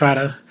it. I'm going to try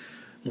to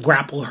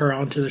grapple her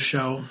onto the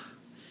show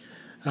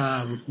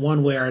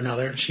one way or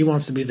another. She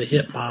wants to be the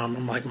hip mom.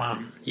 I'm like,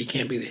 Mom, you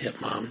can't be the hip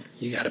mom.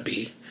 You got to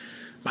be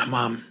my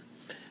mom.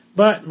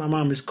 But my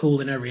mom is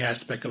cool in every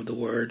aspect of the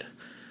word.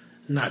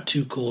 Not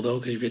too cool, though,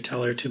 because if you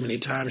tell her too many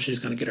times, she's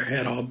going to get her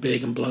head all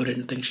big and bloated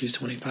and think she's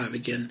 25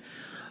 again.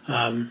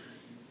 Love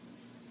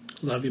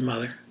you,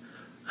 Mother.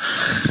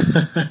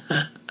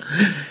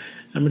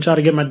 I'm going to try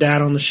to get my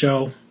dad on the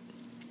show.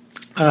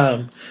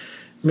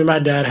 Me and my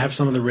dad have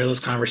some of the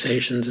realest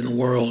conversations in the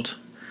world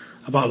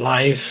about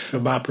life,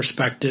 about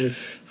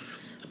perspective,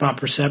 about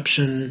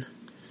perception.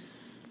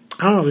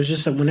 I don't know, it's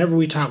just that whenever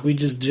we talk, we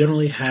just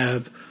generally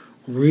have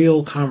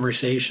real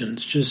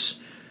conversations.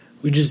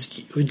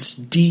 It's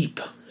deep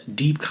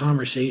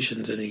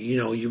conversations, and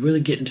you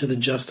really get into the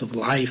gist of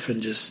life,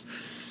 and just,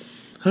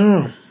 I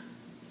don't know,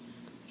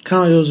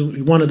 kind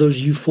of one of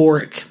those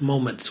euphoric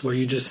moments where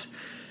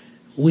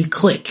we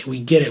click,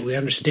 we get it, we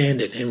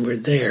understand it, and we're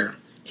there.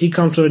 He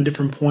comes to a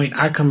different point,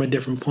 I come to a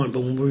different point,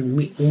 but when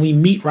we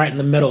meet right in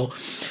the middle,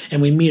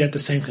 and we meet at the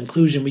same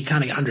conclusion, we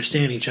kind of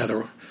understand each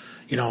other,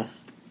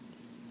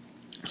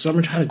 So I'm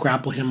going to try to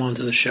grapple him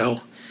onto the show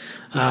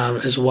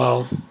as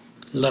well.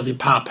 Love you,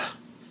 Pop.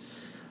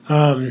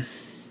 But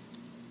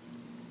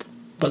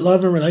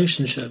love and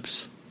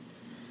relationships.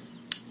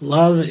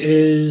 Love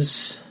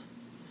is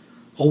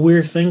a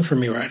weird thing for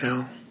me right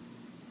now.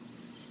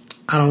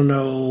 I don't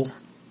know.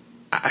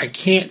 I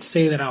can't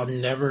say that I'll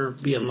never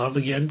be in love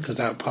again, because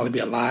that would probably be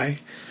a lie.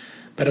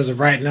 But as of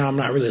right now, I'm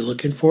not really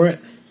looking for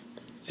it.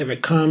 If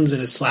it comes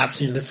and it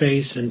slaps me in the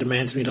face and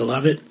demands me to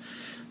love it,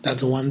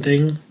 that's one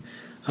thing.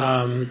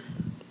 But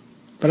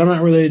I'm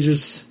not really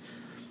just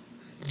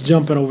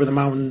jumping over the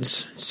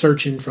mountains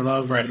searching for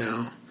love right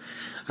now.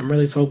 I'm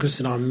really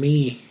focusing on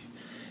me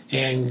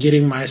and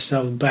getting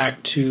myself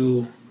back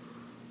to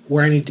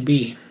where I need to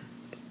be.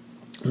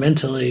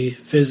 Mentally,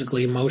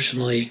 physically,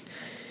 emotionally,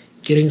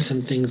 getting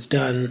some things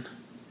done.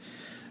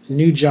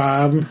 New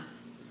job,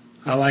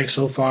 I like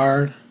so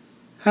far.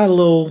 Had a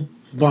little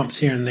bumps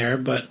here and there,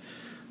 but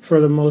for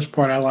the most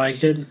part I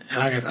like it.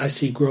 And I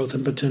see growth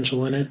and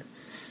potential in it.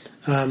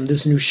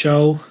 This new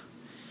show,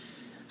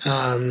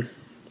 I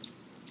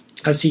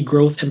see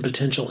growth and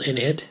potential in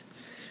it.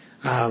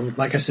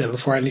 Like I said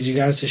before, I need you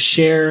guys to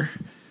share,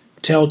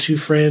 tell 2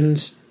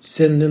 friends,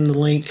 send them the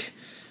link,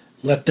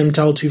 let them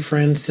tell 2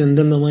 friends, send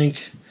them the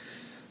link.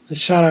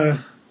 Let's try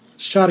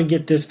to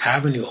get this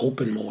avenue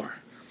open more.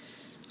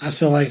 I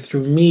feel like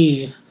through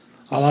me,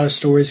 a lot of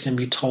stories can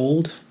be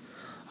told,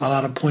 a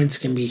lot of points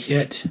can be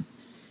hit,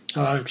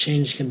 a lot of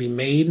change can be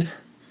made,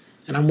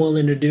 and I'm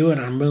willing to do it.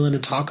 I'm willing to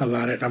talk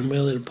about it. I'm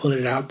willing to put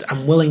it out.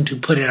 I'm willing to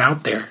put it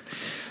out there.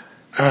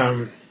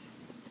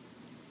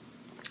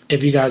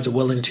 If you guys are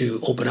willing to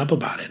open up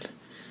about it,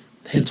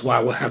 hence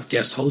why we'll have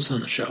guest hosts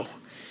on the show.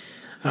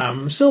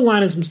 Still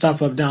lining some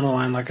stuff up down the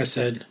line, like I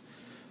said.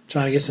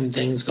 Trying to get some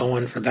things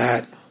going for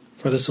that,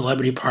 for the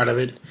celebrity part of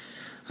it.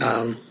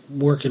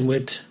 Working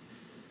with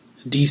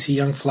DC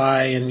Young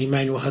Fly and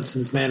Emmanuel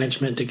Hudson's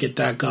management to get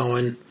that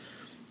going.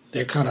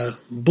 They're kind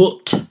of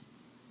booked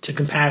to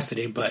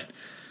capacity, but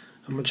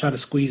I'm going to try to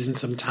squeeze in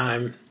some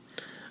time.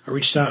 I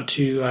reached out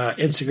to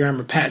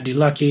Instagrammer Pat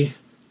DeLucky.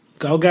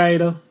 Go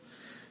Gator.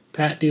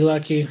 Pat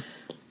DeLucky.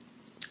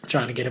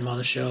 Trying to get him on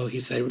the show. He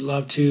said he would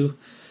love to.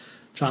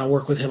 Trying to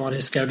work with him on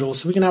his schedule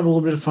so we can have a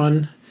little bit of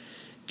fun.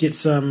 Get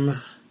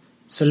some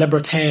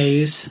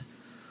celebrities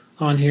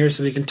on here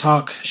so we can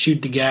talk,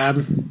 shoot the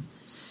gab.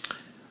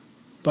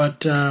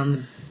 But,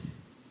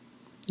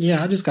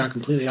 yeah, I just got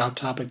completely off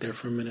topic there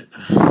for a minute.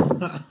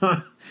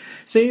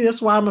 See,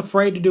 that's why I'm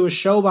afraid to do a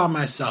show by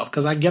myself,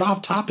 because I get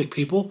off topic,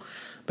 people.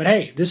 But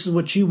hey, this is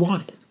what you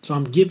wanted, so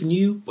I'm giving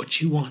you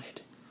what you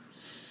wanted.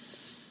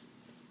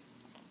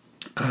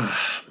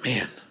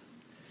 Man,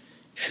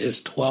 it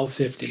is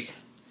 12:50,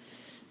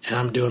 and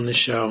I'm doing this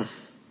show.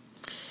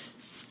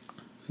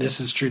 This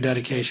is true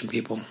dedication,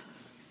 people.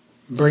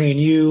 Bringing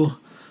you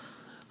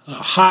a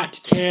hot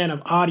can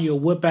of audio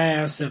whip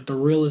ass at the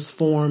realest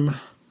form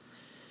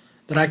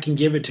that I can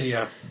give it to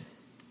you.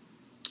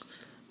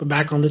 But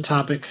back on the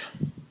topic.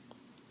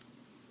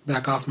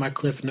 Back off my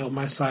cliff note,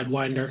 my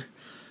sidewinder,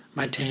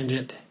 my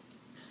tangent.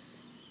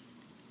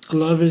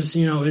 Love is,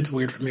 it's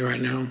weird for me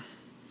right now.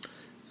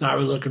 Not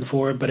really looking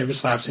for it, but if it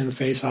slaps me in the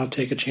face, I'll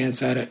take a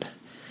chance at it.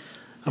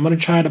 I'm going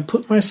to try to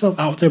put myself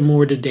out there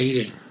more to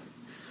dating.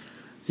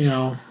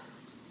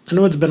 I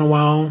know it's been a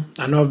while.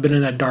 I know I've been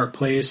in that dark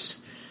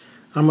place.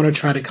 I'm going to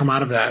try to come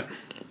out of that.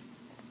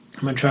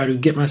 I'm going to try to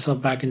get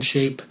myself back in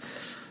shape,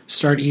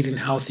 start eating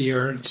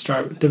healthier,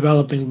 start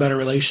developing better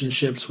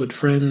relationships with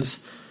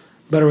friends,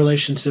 better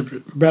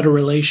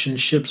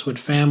relationships with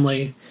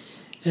family,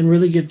 and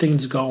really get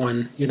things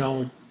going.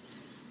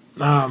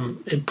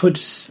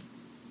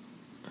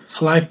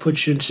 Life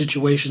puts you in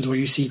situations where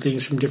you see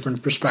things from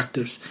different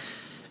perspectives.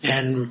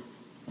 And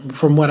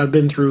from what I've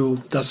been through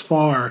thus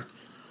far,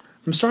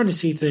 I'm starting to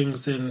see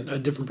things in a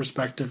different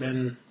perspective,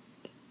 and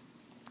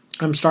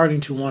I'm starting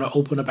to want to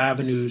open up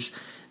avenues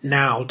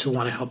now to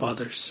want to help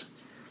others.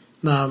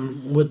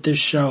 With this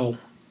show,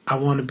 I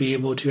want to be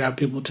able to have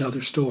people tell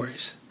their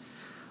stories.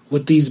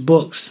 With these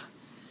books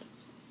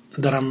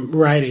that I'm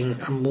writing,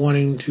 I'm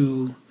wanting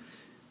to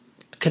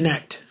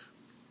connect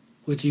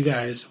with you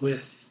guys,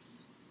 with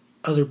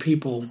other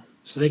people,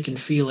 so they can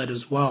feel it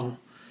as well.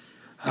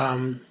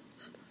 One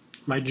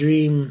of my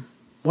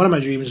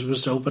dreams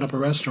was to open up a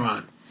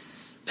restaurant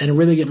and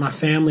really get my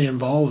family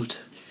involved,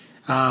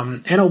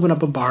 and open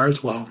up a bar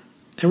as well,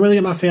 and really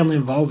get my family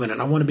involved in it.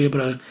 I want to be able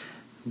to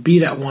be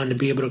that one, to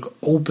be able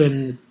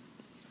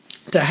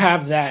to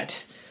have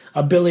that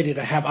ability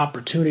to have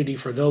opportunity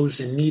for those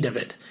in need of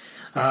it,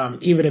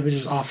 even if it's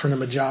just offering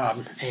them a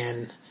job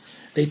and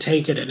they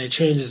take it and it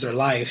changes their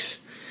life.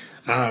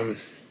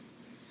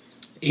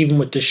 Even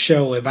with this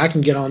show, if I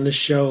can get on this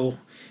show,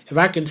 if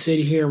I can sit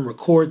here and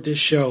record this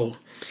show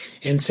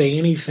and say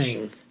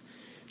anything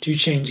to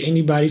change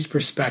anybody's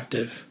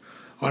perspective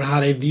on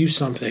how they view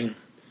something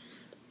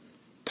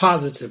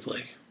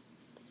positively.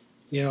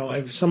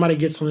 If somebody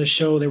gets on this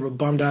show, they were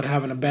bummed out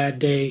having a bad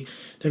day,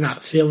 they're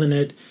not feeling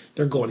it,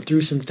 they're going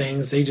through some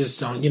things, they just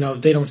don't,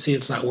 they don't see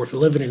it's not worth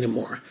living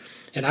anymore.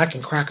 And I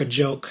can crack a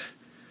joke,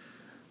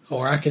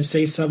 or I can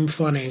say something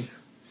funny,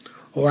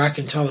 or I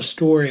can tell a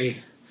story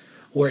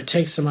where it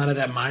takes them out of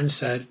that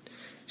mindset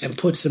and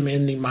puts them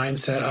in the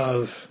mindset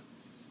of,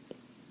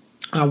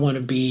 I want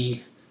to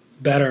be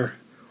better,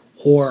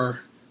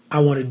 or I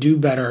want to do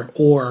better,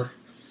 or,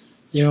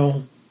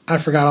 I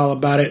forgot all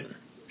about it.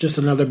 Just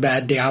another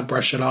bad day, I'll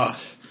brush it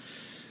off.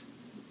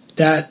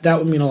 That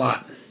would mean a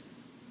lot.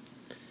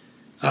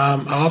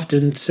 I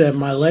often said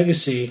my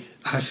legacy,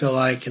 I feel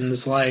like, in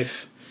this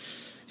life,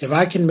 if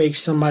I can make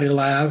somebody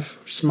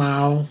laugh,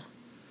 smile,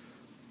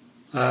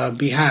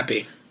 be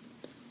happy,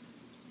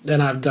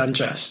 then I've done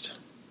just.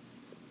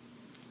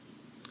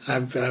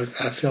 I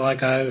feel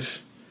like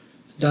I've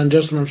done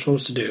just what I'm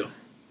supposed to do.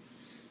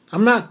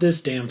 I'm not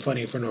this damn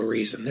funny for no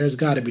reason. There's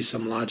got to be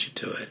some logic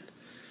to it.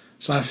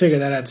 So I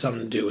figured that had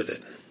something to do with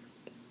it.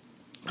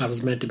 I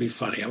was meant to be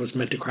funny. I was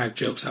meant to crack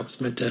jokes. I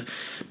was meant to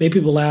make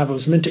people laugh. I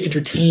was meant to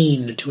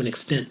entertain to an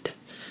extent.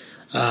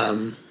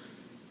 Not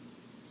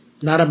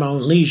at my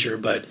own leisure,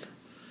 but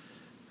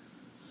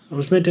I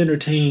was meant to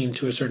entertain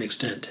to a certain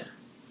extent.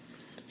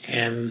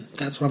 And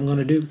that's what I'm going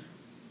to do.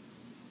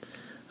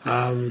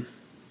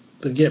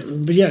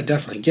 But yeah,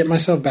 definitely get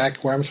myself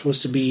back where I'm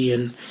supposed to be,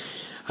 and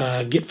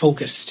get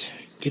focused.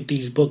 Get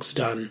these books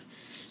done.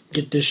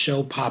 Get this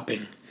show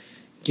popping.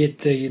 Get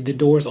the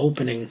doors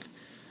opening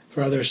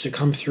for others to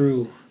come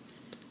through.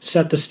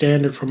 Set the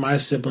standard for my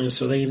siblings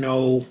so they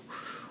know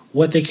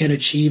what they can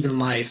achieve in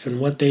life and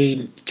what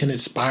they can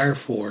aspire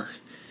for.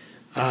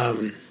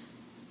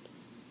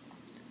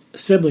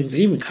 Siblings,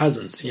 even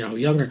cousins,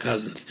 younger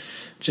cousins,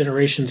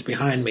 generations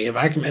behind me.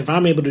 If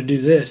I'm able to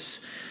do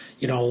this,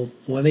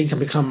 when they can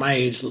become my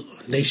age,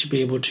 they should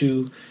be able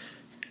to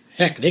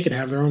Heck, they could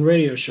have their own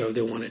radio show if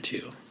they wanted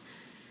to.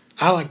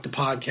 I like the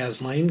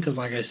podcast lane because,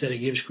 like I said, it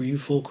gives you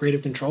full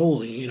creative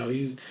control. And,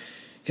 you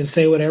can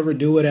say whatever,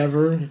 do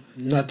whatever.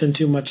 Nothing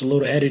too much. A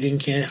little editing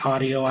can't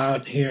audio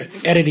out here.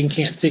 Editing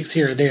can't fix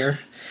here or there.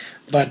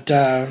 But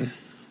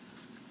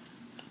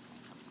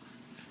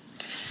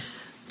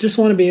just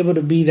want to be able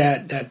to be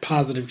that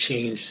positive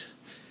change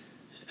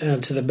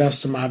to the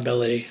best of my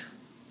ability.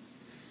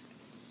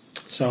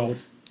 So,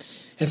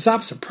 and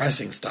stop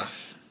suppressing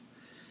stuff.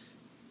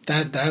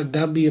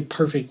 That'd be a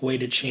perfect way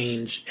to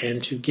change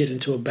and to get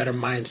into a better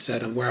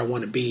mindset of where I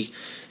want to be,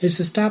 is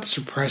to stop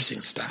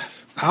suppressing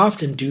stuff. I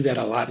often do that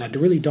a lot, and I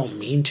really don't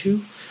mean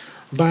to,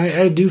 but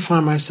I do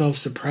find myself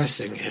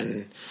suppressing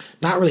and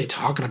not really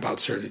talking about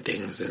certain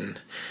things.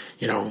 And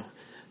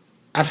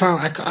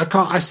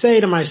I say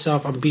to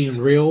myself I'm being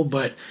real,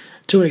 but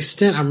to an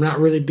extent I'm not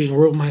really being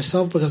real with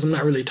myself because I'm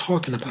not really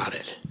talking about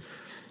it.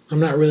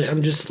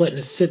 I'm just letting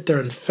it sit there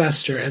and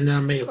fester, and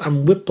then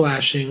I'm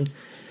whiplashing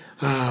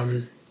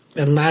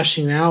and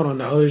lashing out on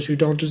the others who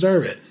don't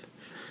deserve it.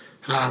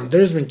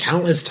 There's been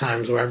countless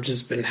times where I've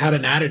just had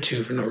an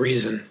attitude for no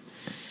reason.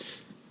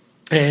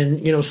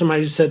 And,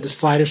 somebody said the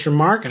slightest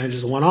remark and I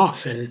just went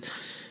off. And,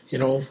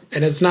 and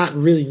it's not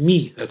really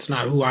me. That's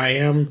not who I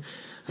am.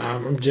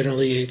 I'm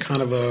generally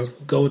kind of a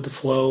go with the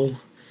flow,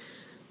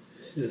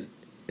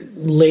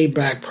 laid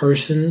back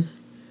person.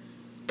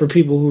 For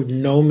people who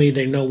know me,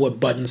 they know what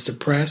buttons to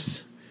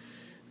press.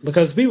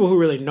 Because people who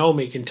really know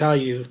me can tell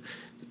you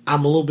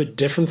I'm a little bit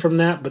different from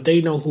that, but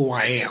they know who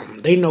I am.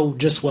 They know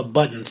just what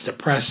buttons to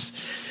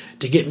press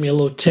to get me a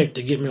little ticked,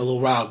 to get me a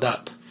little riled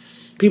up.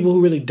 People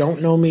who really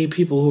don't know me,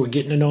 people who are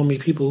getting to know me,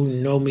 people who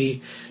know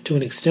me to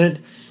an extent,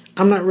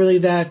 I'm not really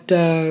that,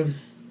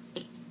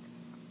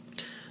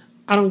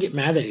 I don't get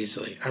mad that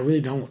easily. I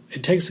really don't.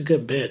 It takes a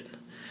good bit.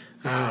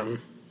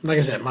 Like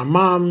I said, my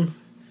mom,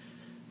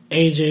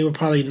 AJ would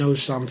probably know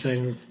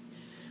something.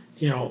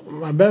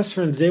 My best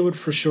friends, they would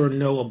for sure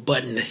know a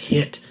button to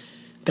hit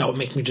that would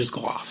make me just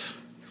go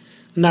off.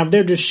 Now, if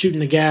they're just shooting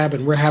the gab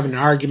and we're having an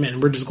argument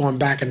and we're just going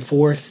back and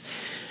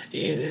forth,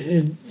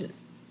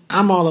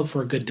 I'm all up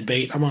for a good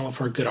debate. I'm all up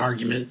for a good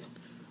argument.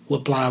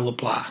 Whoop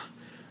blah.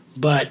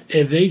 But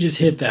if they just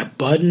hit that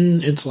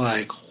button, it's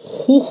like,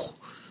 whew,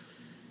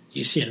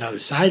 you see another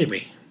side of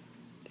me.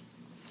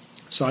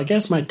 So I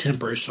guess my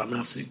temper is something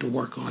else I need to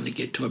work on to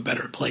get to a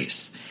better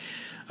place.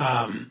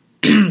 Sorry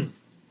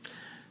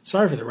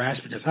for the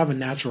raspiness. I have a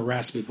natural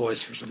raspy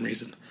voice for some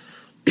reason.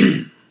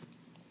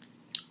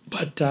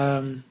 But,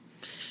 that's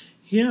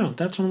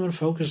what I'm going to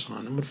focus on.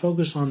 I'm going to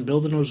focus on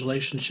building those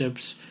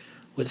relationships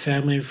with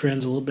family and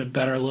friends a little bit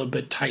better, a little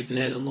bit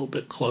tight-knit, a little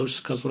bit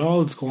close, because with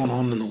all that's going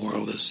on in the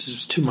world, it's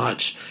just too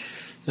much.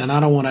 And I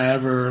don't want to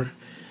ever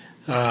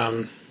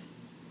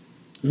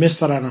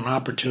miss out on an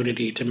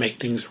opportunity to make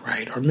things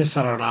right, or miss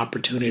out on an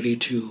opportunity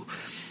to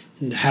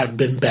have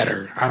been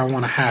better. I don't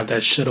want to have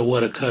that shoulda,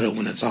 woulda, coulda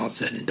when it's all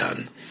said and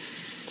done.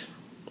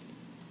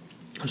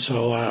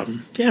 So,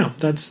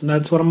 that's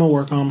what I'm going to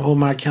work on. I'm going to hold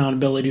my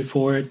accountability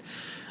for it.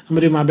 I'm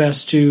going to do my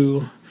best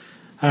to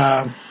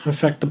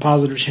affect the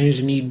positive change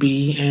that need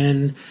be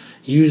and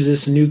use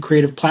this new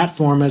creative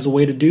platform as a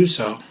way to do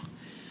so.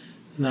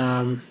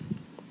 Man,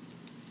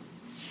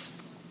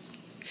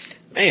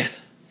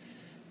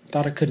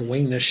 thought I couldn't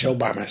wing this show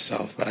by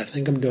myself, but I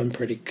think I'm doing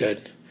pretty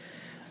good.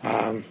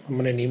 I'm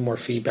going to need more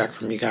feedback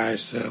from you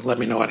guys to let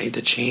me know what I need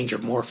to change or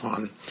morph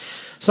on.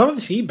 Some of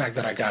the feedback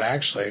that I got,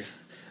 actually,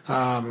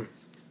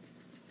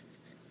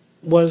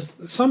 was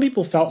some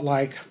people felt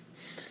like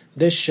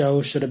this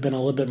show should have been a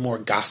little bit more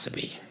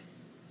gossipy.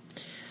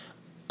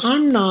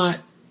 I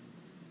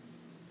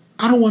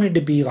don't want it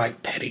to be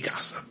like petty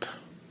gossip.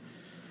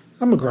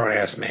 I'm a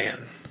grown-ass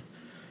man.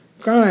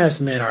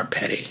 Grown-ass men aren't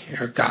petty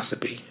or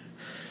gossipy.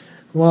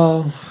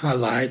 Well, I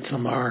lied,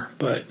 some are,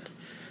 but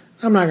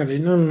I'm not going to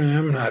do,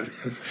 I'm not.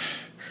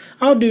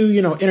 I'll do,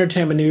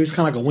 entertainment news,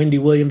 kind of like a Wendy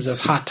Williams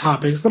as Hot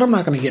Topics, but I'm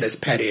not going to get as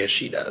petty as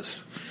she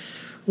does.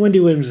 Wendy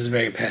Williams is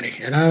very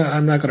petty, and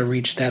I'm not going to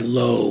reach that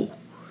low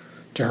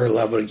to her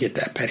level to get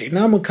that petty.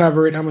 Now I'm going to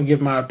cover it, I'm going to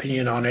give my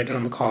opinion on it, and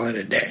I'm going to call it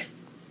a day.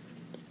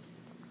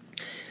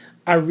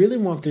 I really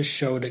want this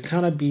show to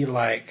kind of be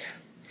like,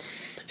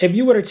 if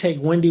you were to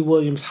take Wendy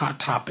Williams' Hot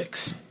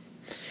Topics,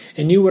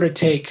 and you were to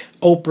take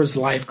Oprah's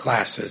Life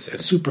Classes and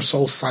Super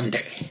Soul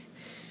Sunday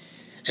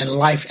and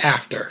Life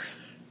After,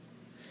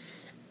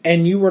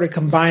 and you were to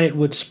combine it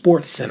with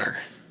Sports Center,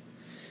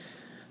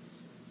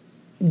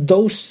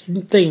 those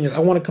things I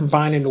want to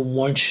combine into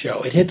one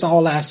show. It hits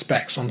all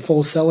aspects on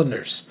full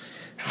cylinders,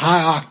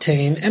 high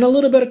octane, and a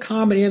little bit of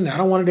comedy in there. I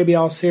don't want it to be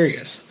all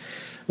serious.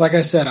 Like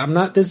I said, I'm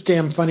not this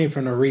damn funny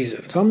for no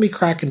reason. So I'm going to be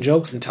cracking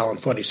jokes and telling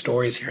funny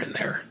stories here and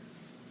there.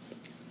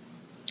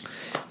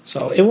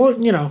 So it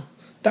won't,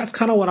 that's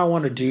kind of what I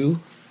want to do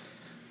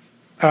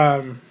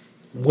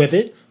with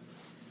it.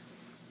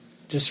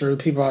 just for the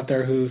people out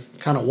there who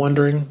kind of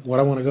wondering what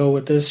I want to go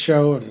with this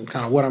show and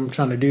kind of what I'm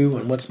trying to do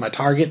and what's my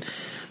target.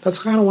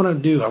 That's kind of what I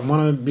do. I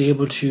want to be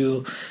able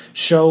to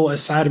show a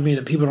side of me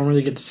that people don't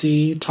really get to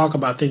see, talk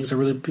about things that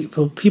really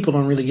people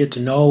don't really get to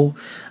know,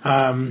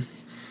 and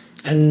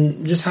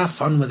just have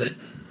fun with it.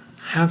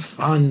 Have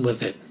fun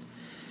with it.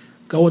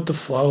 Go with the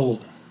flow.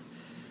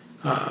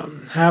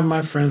 Have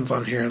my friends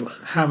on here.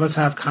 Have us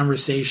have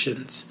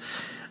conversations.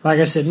 Like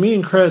I said, me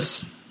and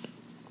Chris,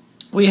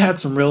 we had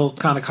some real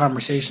kind of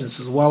conversations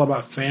as well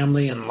about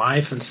family and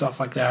life and stuff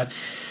like that.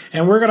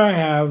 And we're going to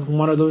have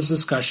one of those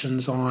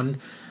discussions on,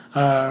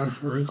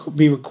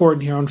 be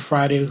recording here on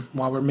Friday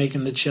while we're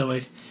making the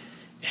chili.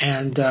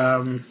 And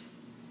go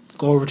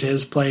over to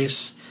his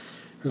place.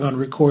 We're going to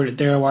record it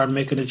there while I'm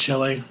making the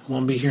chili.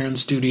 Won't be here in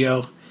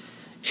studio.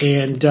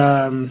 And,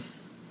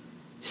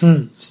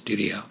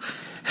 studio.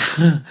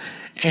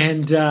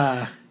 And,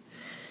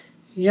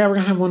 yeah, we're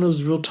going to have one of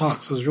those real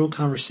talks, those real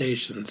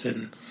conversations.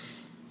 And,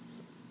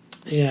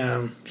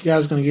 yeah, you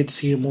guys are going to get to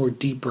see a more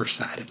deeper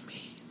side of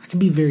me. I can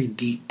be very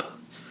deep.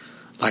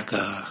 Like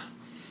a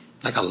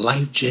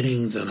Life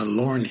Jennings and a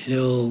Lauryn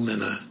Hill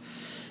and a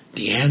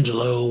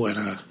D'Angelo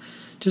and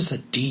just a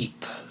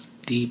deep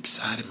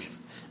side of me.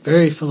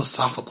 Very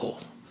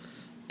philosophical,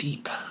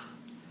 deep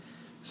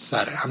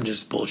side. I'm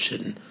just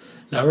bullshitting.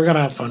 No, we're going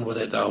to have fun with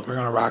it, though. We're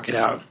going to rock it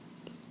out.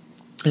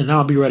 And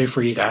I'll be ready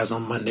for you guys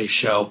on Monday's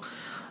show.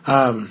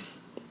 We're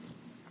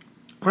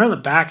on the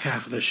back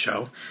half of this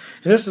show.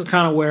 And this is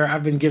kind of where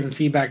I've been giving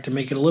feedback to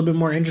make it a little bit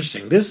more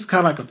interesting. This is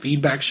kind of like a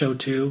feedback show,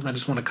 too. I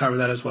just want to cover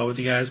that as well with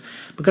you guys.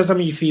 Because some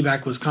of your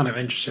feedback was kind of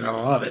interesting. I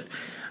love it.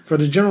 For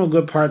the general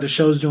good part, the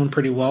show's doing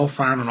pretty well.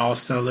 Firing on all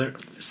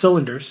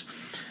cylinders.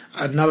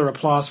 Another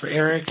applause for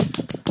Eric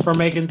for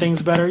making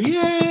things better.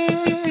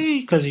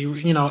 Yay! Because,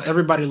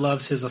 everybody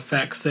loves his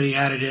effects that he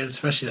added in,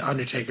 especially the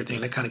Undertaker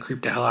thing. That kind of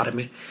creeped the hell out of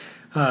me.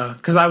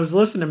 Because I was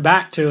listening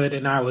back to it,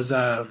 and I was,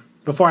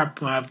 before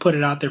I put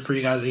it out there for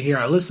you guys to hear,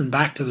 I listened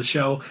back to the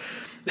show,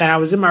 and I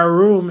was in my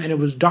room, and it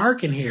was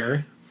dark in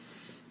here,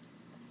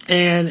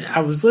 and I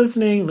was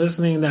listening,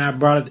 then I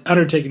brought up the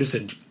Undertaker and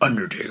said,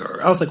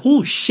 Undertaker. I was like,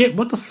 oh, shit,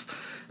 what the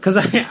because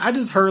I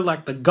just heard,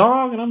 like, the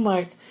gong, and I'm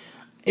like,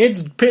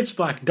 it's pitch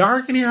black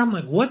dark in here. I'm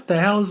like, what the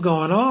hell is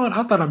going on?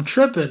 I thought I'm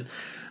tripping.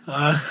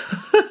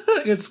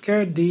 It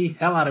scared the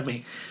hell out of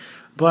me.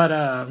 But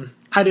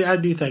I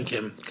do thank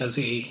him because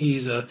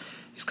he's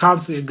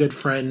constantly a good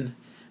friend,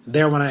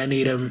 there when I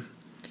need him,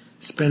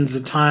 spends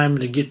the time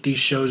to get these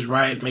shows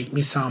right, make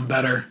me sound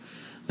better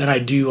than I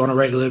do on a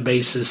regular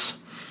basis.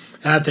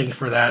 And I thank you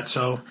for that.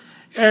 So,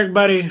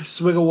 everybody,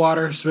 swig of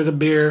water, swig of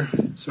beer,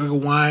 swig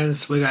of wine,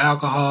 swig of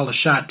alcohol, a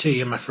shot to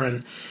you, my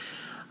friend.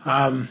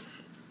 And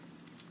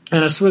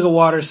a swig of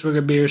water, swig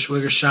of beer,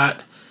 swig of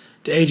shot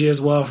to AJ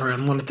as well. I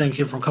want to thank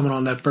him for coming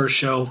on that first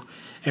show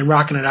and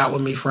rocking it out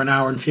with me for an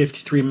hour and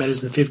 53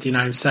 minutes and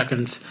 59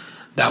 seconds.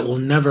 That will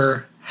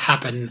never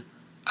happen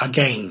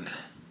again.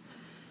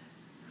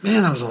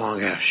 Man, that was a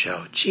long-ass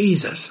show.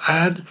 Jesus.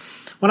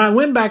 When I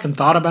went back and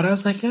thought about it, I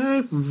was like,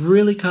 I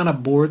really kind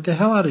of bored the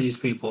hell out of these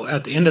people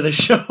at the end of the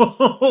show.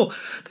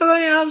 Because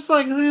I was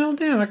like,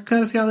 damn, I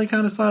kind of see how they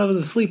kind of thought I was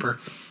a sleeper.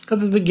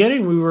 Because at the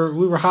beginning, we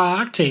were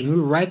high octane. We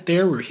were right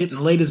there. We were hitting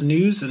the latest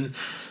news. And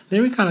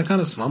then we kind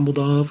of slumbled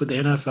off with the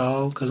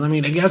NFL. Because, I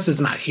guess it's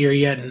not here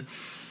yet. And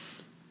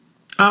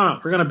I don't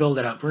know. We're going to build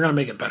it up. We're going to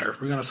make it better.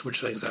 We're going to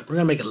switch things up. We're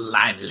going to make it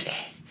lively.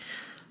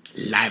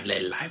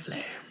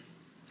 Lively.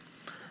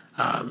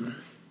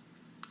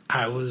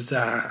 I was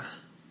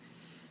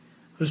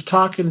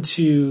talking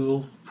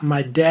to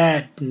my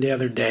dad the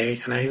other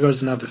day, and here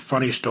goes another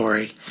funny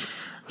story.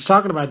 I was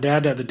talking to my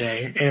dad the other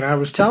day, and I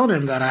was telling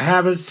him that I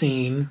haven't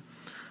seen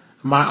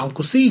my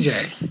Uncle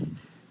CJ.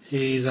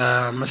 He's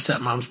my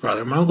stepmom's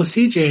brother. My Uncle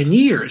CJ in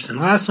years. And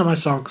last time I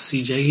saw Uncle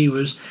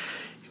CJ,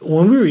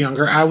 when we were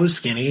younger, I was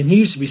skinny, and he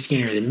used to be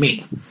skinnier than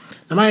me.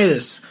 Now, mind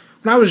this,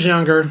 when I was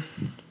younger,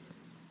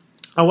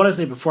 I want to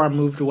say before I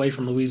moved away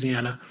from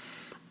Louisiana,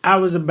 I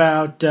was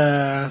about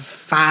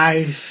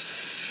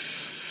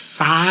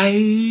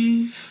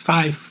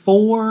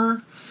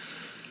 5'4",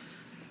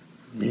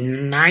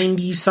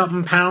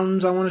 90-something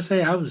pounds, I want to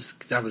say. I was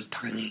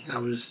tiny. I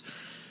was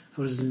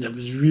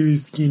really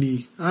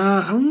skinny.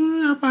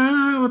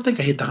 I think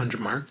I hit the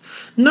 100 mark.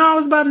 No, I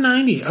was about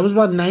 90. I was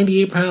about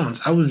 98 pounds.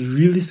 I was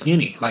really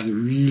skinny, like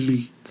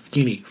really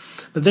skinny.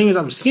 The thing is,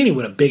 I was skinny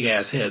with a big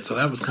ass head, so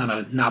that was kind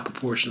of not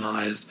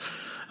proportionalized.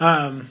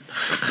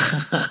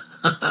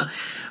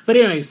 But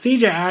anyway,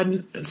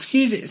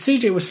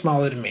 CJ was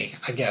smaller than me,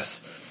 I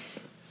guess.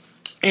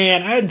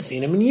 And I hadn't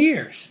seen him in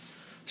years.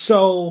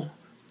 So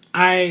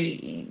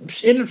I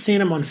ended up seeing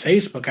him on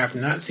Facebook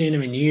after not seeing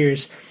him in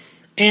years.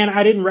 And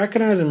I didn't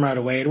recognize him right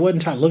away. It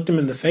wasn't until I looked him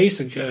in the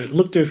face, I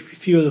looked at a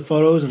few of the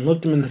photos and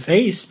looked him in the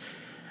face.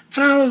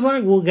 And I was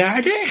like, well,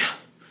 goddamn.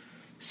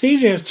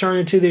 CJ has turned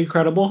into the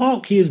Incredible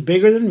Hulk. He is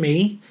bigger than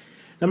me.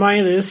 Now,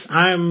 mind this,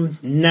 I'm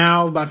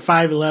now about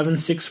 5'11",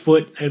 6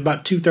 foot, at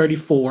about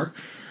 234.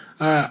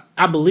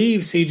 I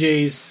believe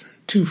CJ's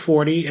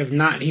 240. If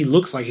not, he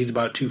looks like he's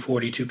about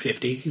 240,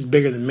 250. He's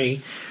bigger than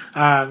me.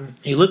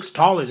 He looks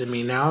taller than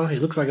me now. He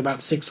looks like about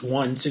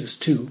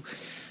 6'1",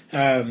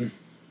 6'2".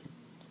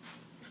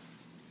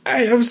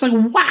 I was like,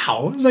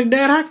 wow. I was like,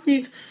 Dad, how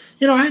can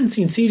you know, I hadn't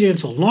seen CJ in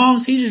so long.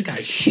 CJ got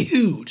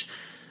huge.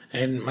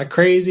 And my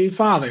crazy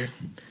father,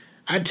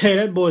 I tell you,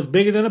 that boy's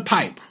bigger than a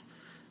pipe.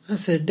 I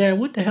said, Dad,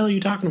 what the hell are you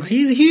talking about?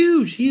 He's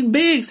huge. He's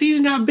big.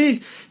 CJ got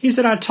big. He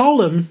said, I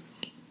told him,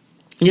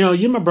 you know,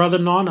 you're my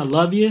brother-in-law and I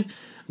love you.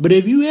 But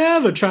if you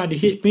ever tried to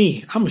hit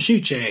me, I'm going to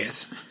shoot your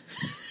ass.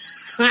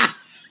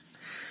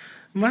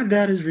 My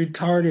dad is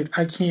retarded.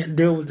 I can't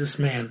deal with this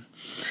man.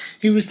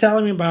 He was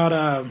telling me about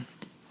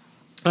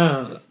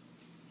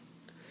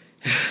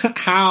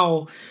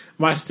how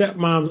my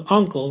stepmom's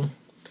uncle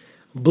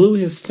blew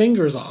his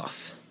fingers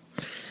off.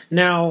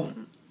 Now,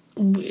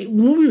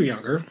 when we were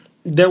younger,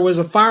 there was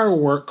a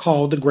firework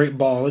called the Great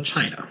Ball of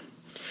China,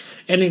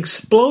 and it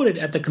exploded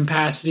at the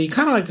capacity,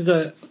 kind of like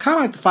the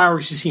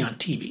fireworks you see on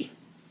TV.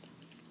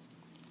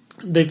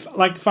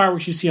 Like the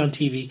fireworks you see on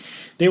TV,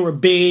 they were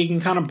big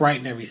and kind of bright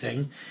and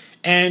everything,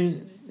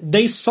 and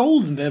they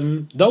sold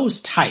them those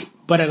type,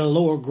 but at a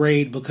lower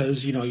grade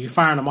because, you know, you're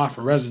firing them off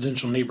in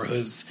residential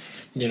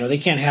neighborhoods. You know, they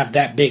can't have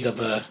that big of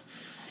a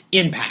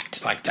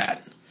impact like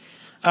that.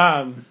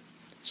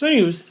 So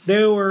anyways,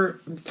 they were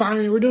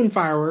doing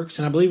fireworks,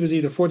 and I believe it was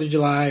either 4th of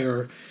July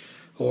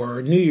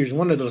or New Year's,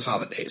 one of those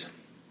holidays.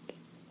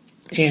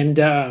 And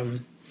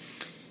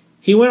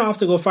he went off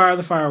to go fire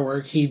the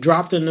firework. He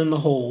dropped it in the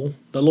hole,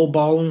 the little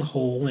ball in the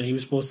hole, and he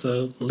was supposed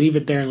to leave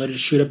it there and let it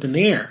shoot up in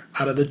the air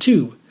out of the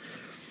tube.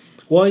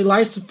 Well, he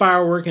lights the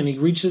firework and he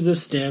reaches the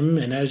stem,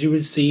 and as you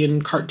would see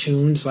in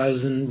cartoons,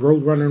 as in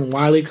Roadrunner and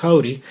Wile E.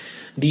 Coyote,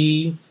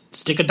 the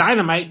stick of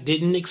dynamite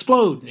didn't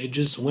explode. It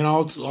just went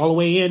all the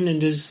way in and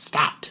just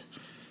stopped.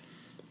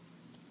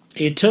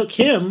 It took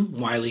him,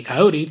 Wile E.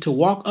 Coyote, to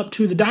walk up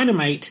to the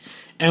dynamite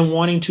and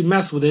wanting to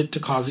mess with it to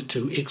cause it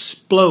to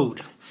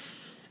explode.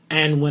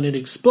 And when it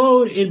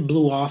exploded, it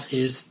blew off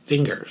his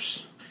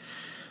fingers.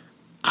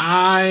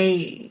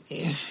 I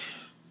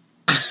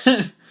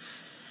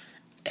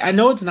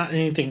know it's not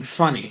anything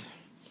funny,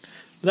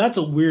 but that's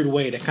a weird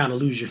way to kind of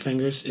lose your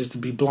fingers, is to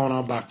be blown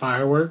off by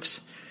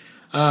fireworks.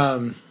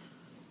 But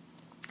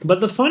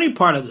the funny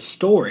part of the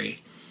story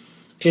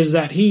is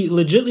that he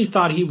legitimately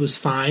thought he was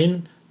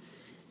fine,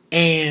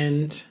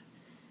 and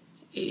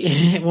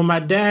when my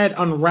dad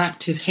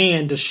unwrapped his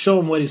hand to show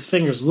him what his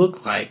fingers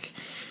looked like,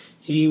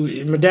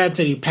 my dad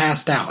said he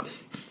passed out.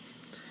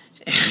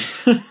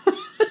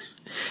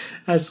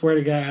 I swear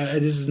to God,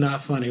 this is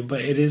not funny,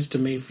 but it is to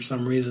me for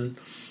some reason.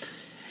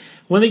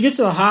 When they get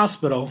to the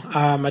hospital,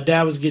 my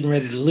dad was getting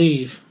ready to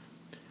leave.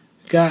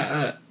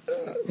 My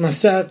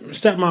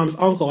stepmom's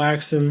uncle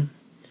asked him,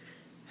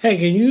 hey,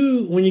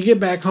 when you get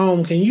back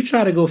home, can you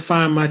try to go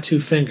find my 2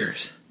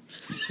 fingers?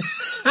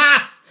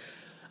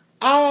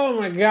 Oh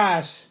my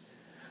gosh.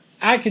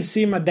 I could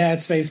see my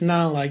dad's face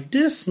now, like,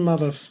 this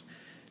mother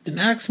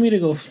didn't ask me to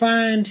go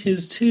find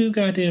his 2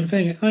 goddamn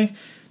fingers. Like,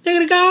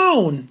 they're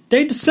gone.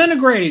 They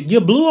disintegrated.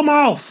 You blew them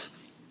off.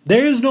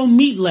 There's no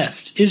meat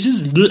left. It's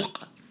just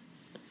blech.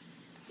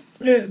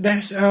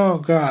 That's, oh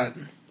God.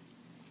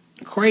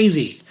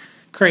 Crazy.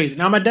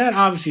 Now, my dad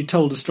obviously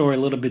told the story a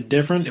little bit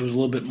different. It was a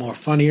little bit more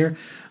funnier.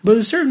 But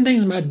there's certain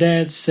things my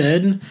dad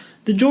said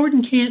that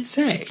Jordan can't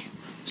say.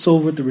 So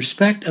with the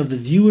respect of the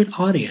viewing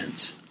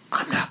audience,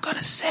 I'm not going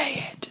to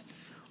say it.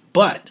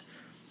 But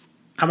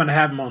I'm going to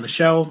have him on the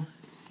show.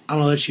 I'm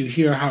going to let you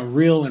hear how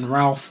real and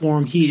raw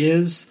form he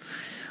is.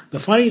 The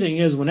funny thing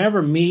is,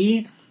 whenever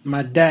me,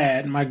 my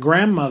dad, my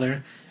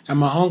grandmother, and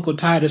my Uncle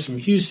Titus from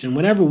Houston,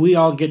 whenever we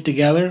all get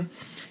together,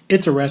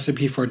 it's a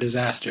recipe for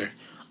disaster.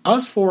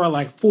 Us 4 are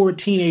like 4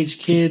 teenage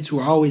kids who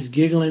are always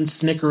giggling,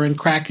 snickering,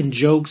 cracking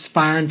jokes,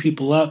 firing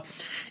people up.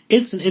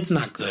 It's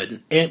not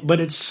good, but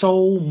it's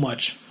so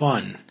much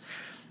fun.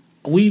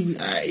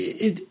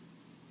 It's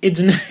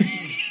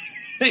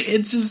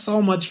just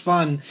so much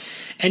fun.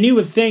 And you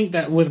would think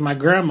that with my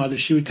grandmother,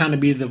 she would kind of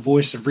be the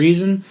voice of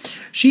reason.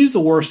 She's the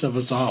worst of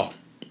us all.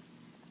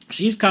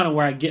 She's kind of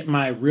where I get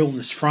my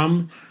realness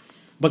from,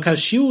 because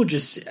she will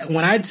just,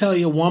 when I tell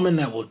you a woman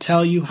that will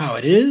tell you how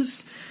it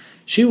is,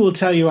 she will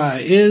tell you how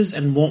it is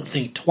and won't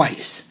think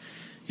twice.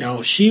 You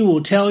know, she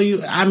will tell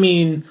you,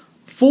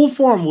 full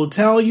form will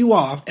tell you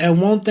off and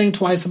won't think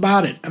twice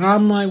about it. And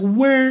I'm like,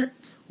 what?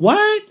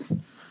 Like,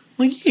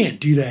 you can't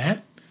do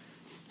that.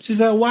 She's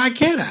like, why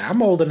can't I?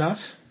 I'm old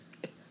enough.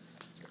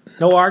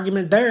 No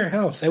argument there.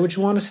 Hell, say what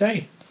you want to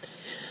say.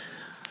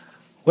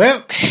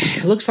 Well,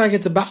 it looks like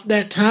it's about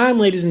that time,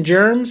 ladies and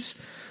germs.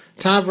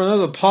 Time for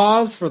another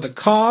pause for the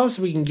cause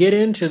so we can get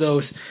into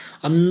those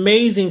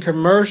amazing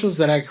commercials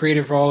that I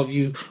created for all of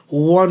you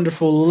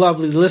wonderful,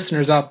 lovely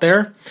listeners out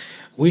there.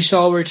 We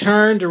shall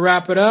return to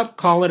wrap it up,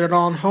 calling it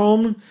on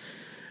home.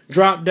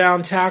 Drop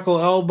down, tackle,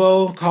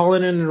 elbow,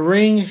 calling in the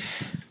ring.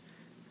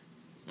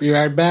 Be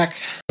right back.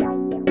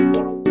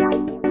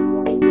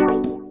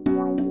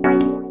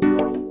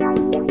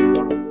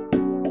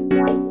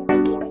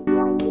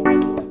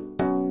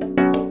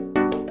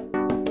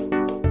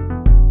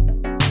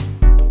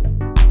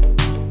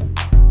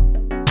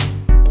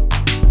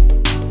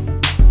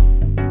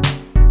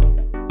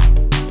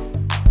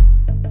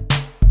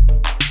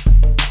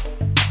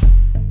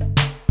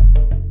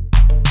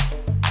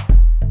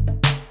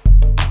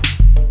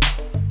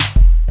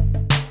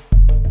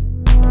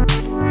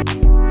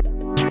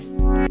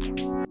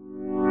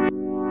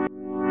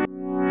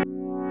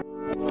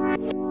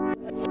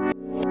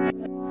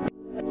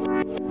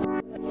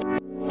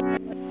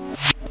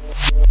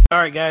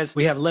 Alright guys,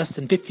 we have less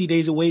than 50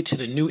 days away to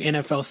the new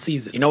NFL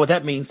season. You know what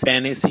that means?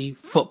 Fantasy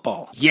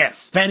football.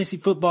 Yes, fantasy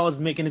football is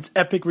making its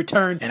epic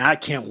return and I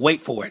can't wait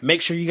for it.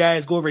 Make sure you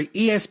guys go over to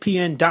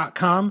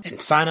ESPN.com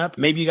and sign up.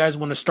 Maybe you guys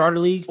want to start a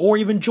league or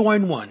even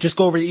join one. Just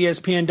go over to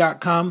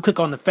ESPN.com, click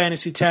on the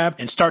fantasy tab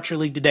and start your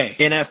league today.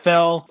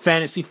 NFL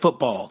fantasy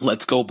football.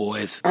 Let's go,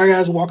 boys. Alright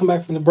guys, welcome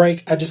back from the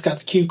break. I just got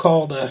the cue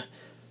call to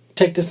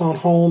take this on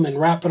home and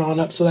wrap it on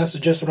up, so that's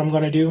just what I'm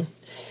going to do.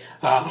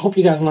 I hope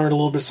you guys learned a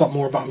little bit something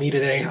more about me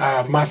today,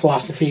 my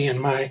philosophy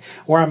and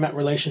where I'm at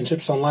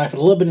relationships on life, and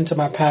a little bit into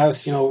my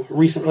past,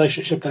 recent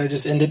relationship that I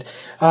just ended.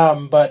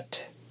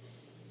 But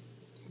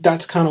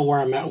that's kind of where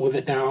I'm at with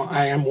it now.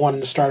 I am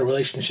wanting to start a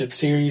relationship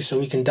series so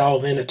we can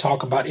delve in and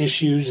talk about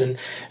issues and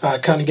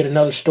kind of get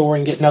another story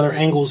and get another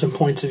angles and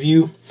points of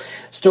view.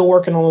 Still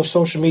working on those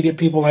social media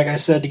people, like I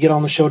said, to get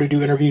on the show to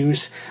do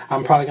interviews.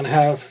 I'm probably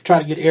going to try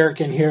to get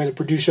Eric in here, the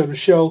producer of the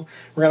show.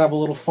 We're going to have a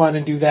little fun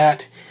and do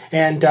that.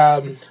 And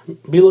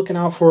be looking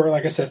out for,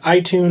 like I said,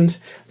 iTunes,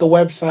 the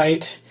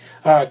website,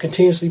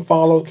 continuously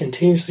follow,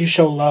 continuously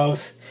show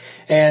love.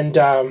 And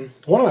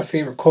one of my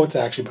favorite quotes,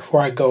 actually, before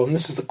I go, and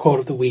this is the quote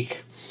of the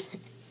week.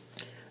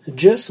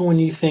 Just when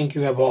you think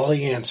you have all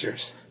the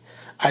answers,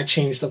 I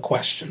change the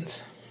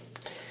questions.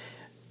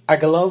 I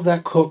love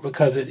that quote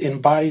because it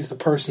embodies the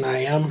person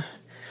I am.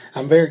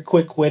 I'm very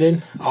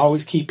quick-witted. I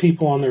always keep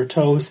people on their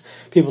toes.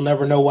 People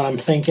never know what I'm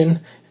thinking.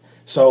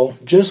 So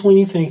just when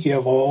you think you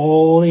have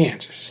all the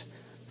answers,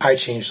 I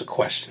change the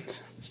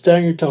questions. Stay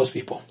on your toes,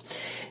 people.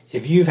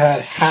 If you've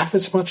had half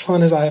as much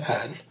fun as I've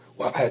had,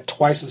 well, I've had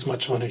twice as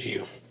much fun as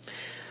you.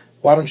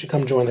 Why don't you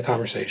come join the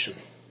conversation?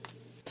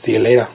 See you later.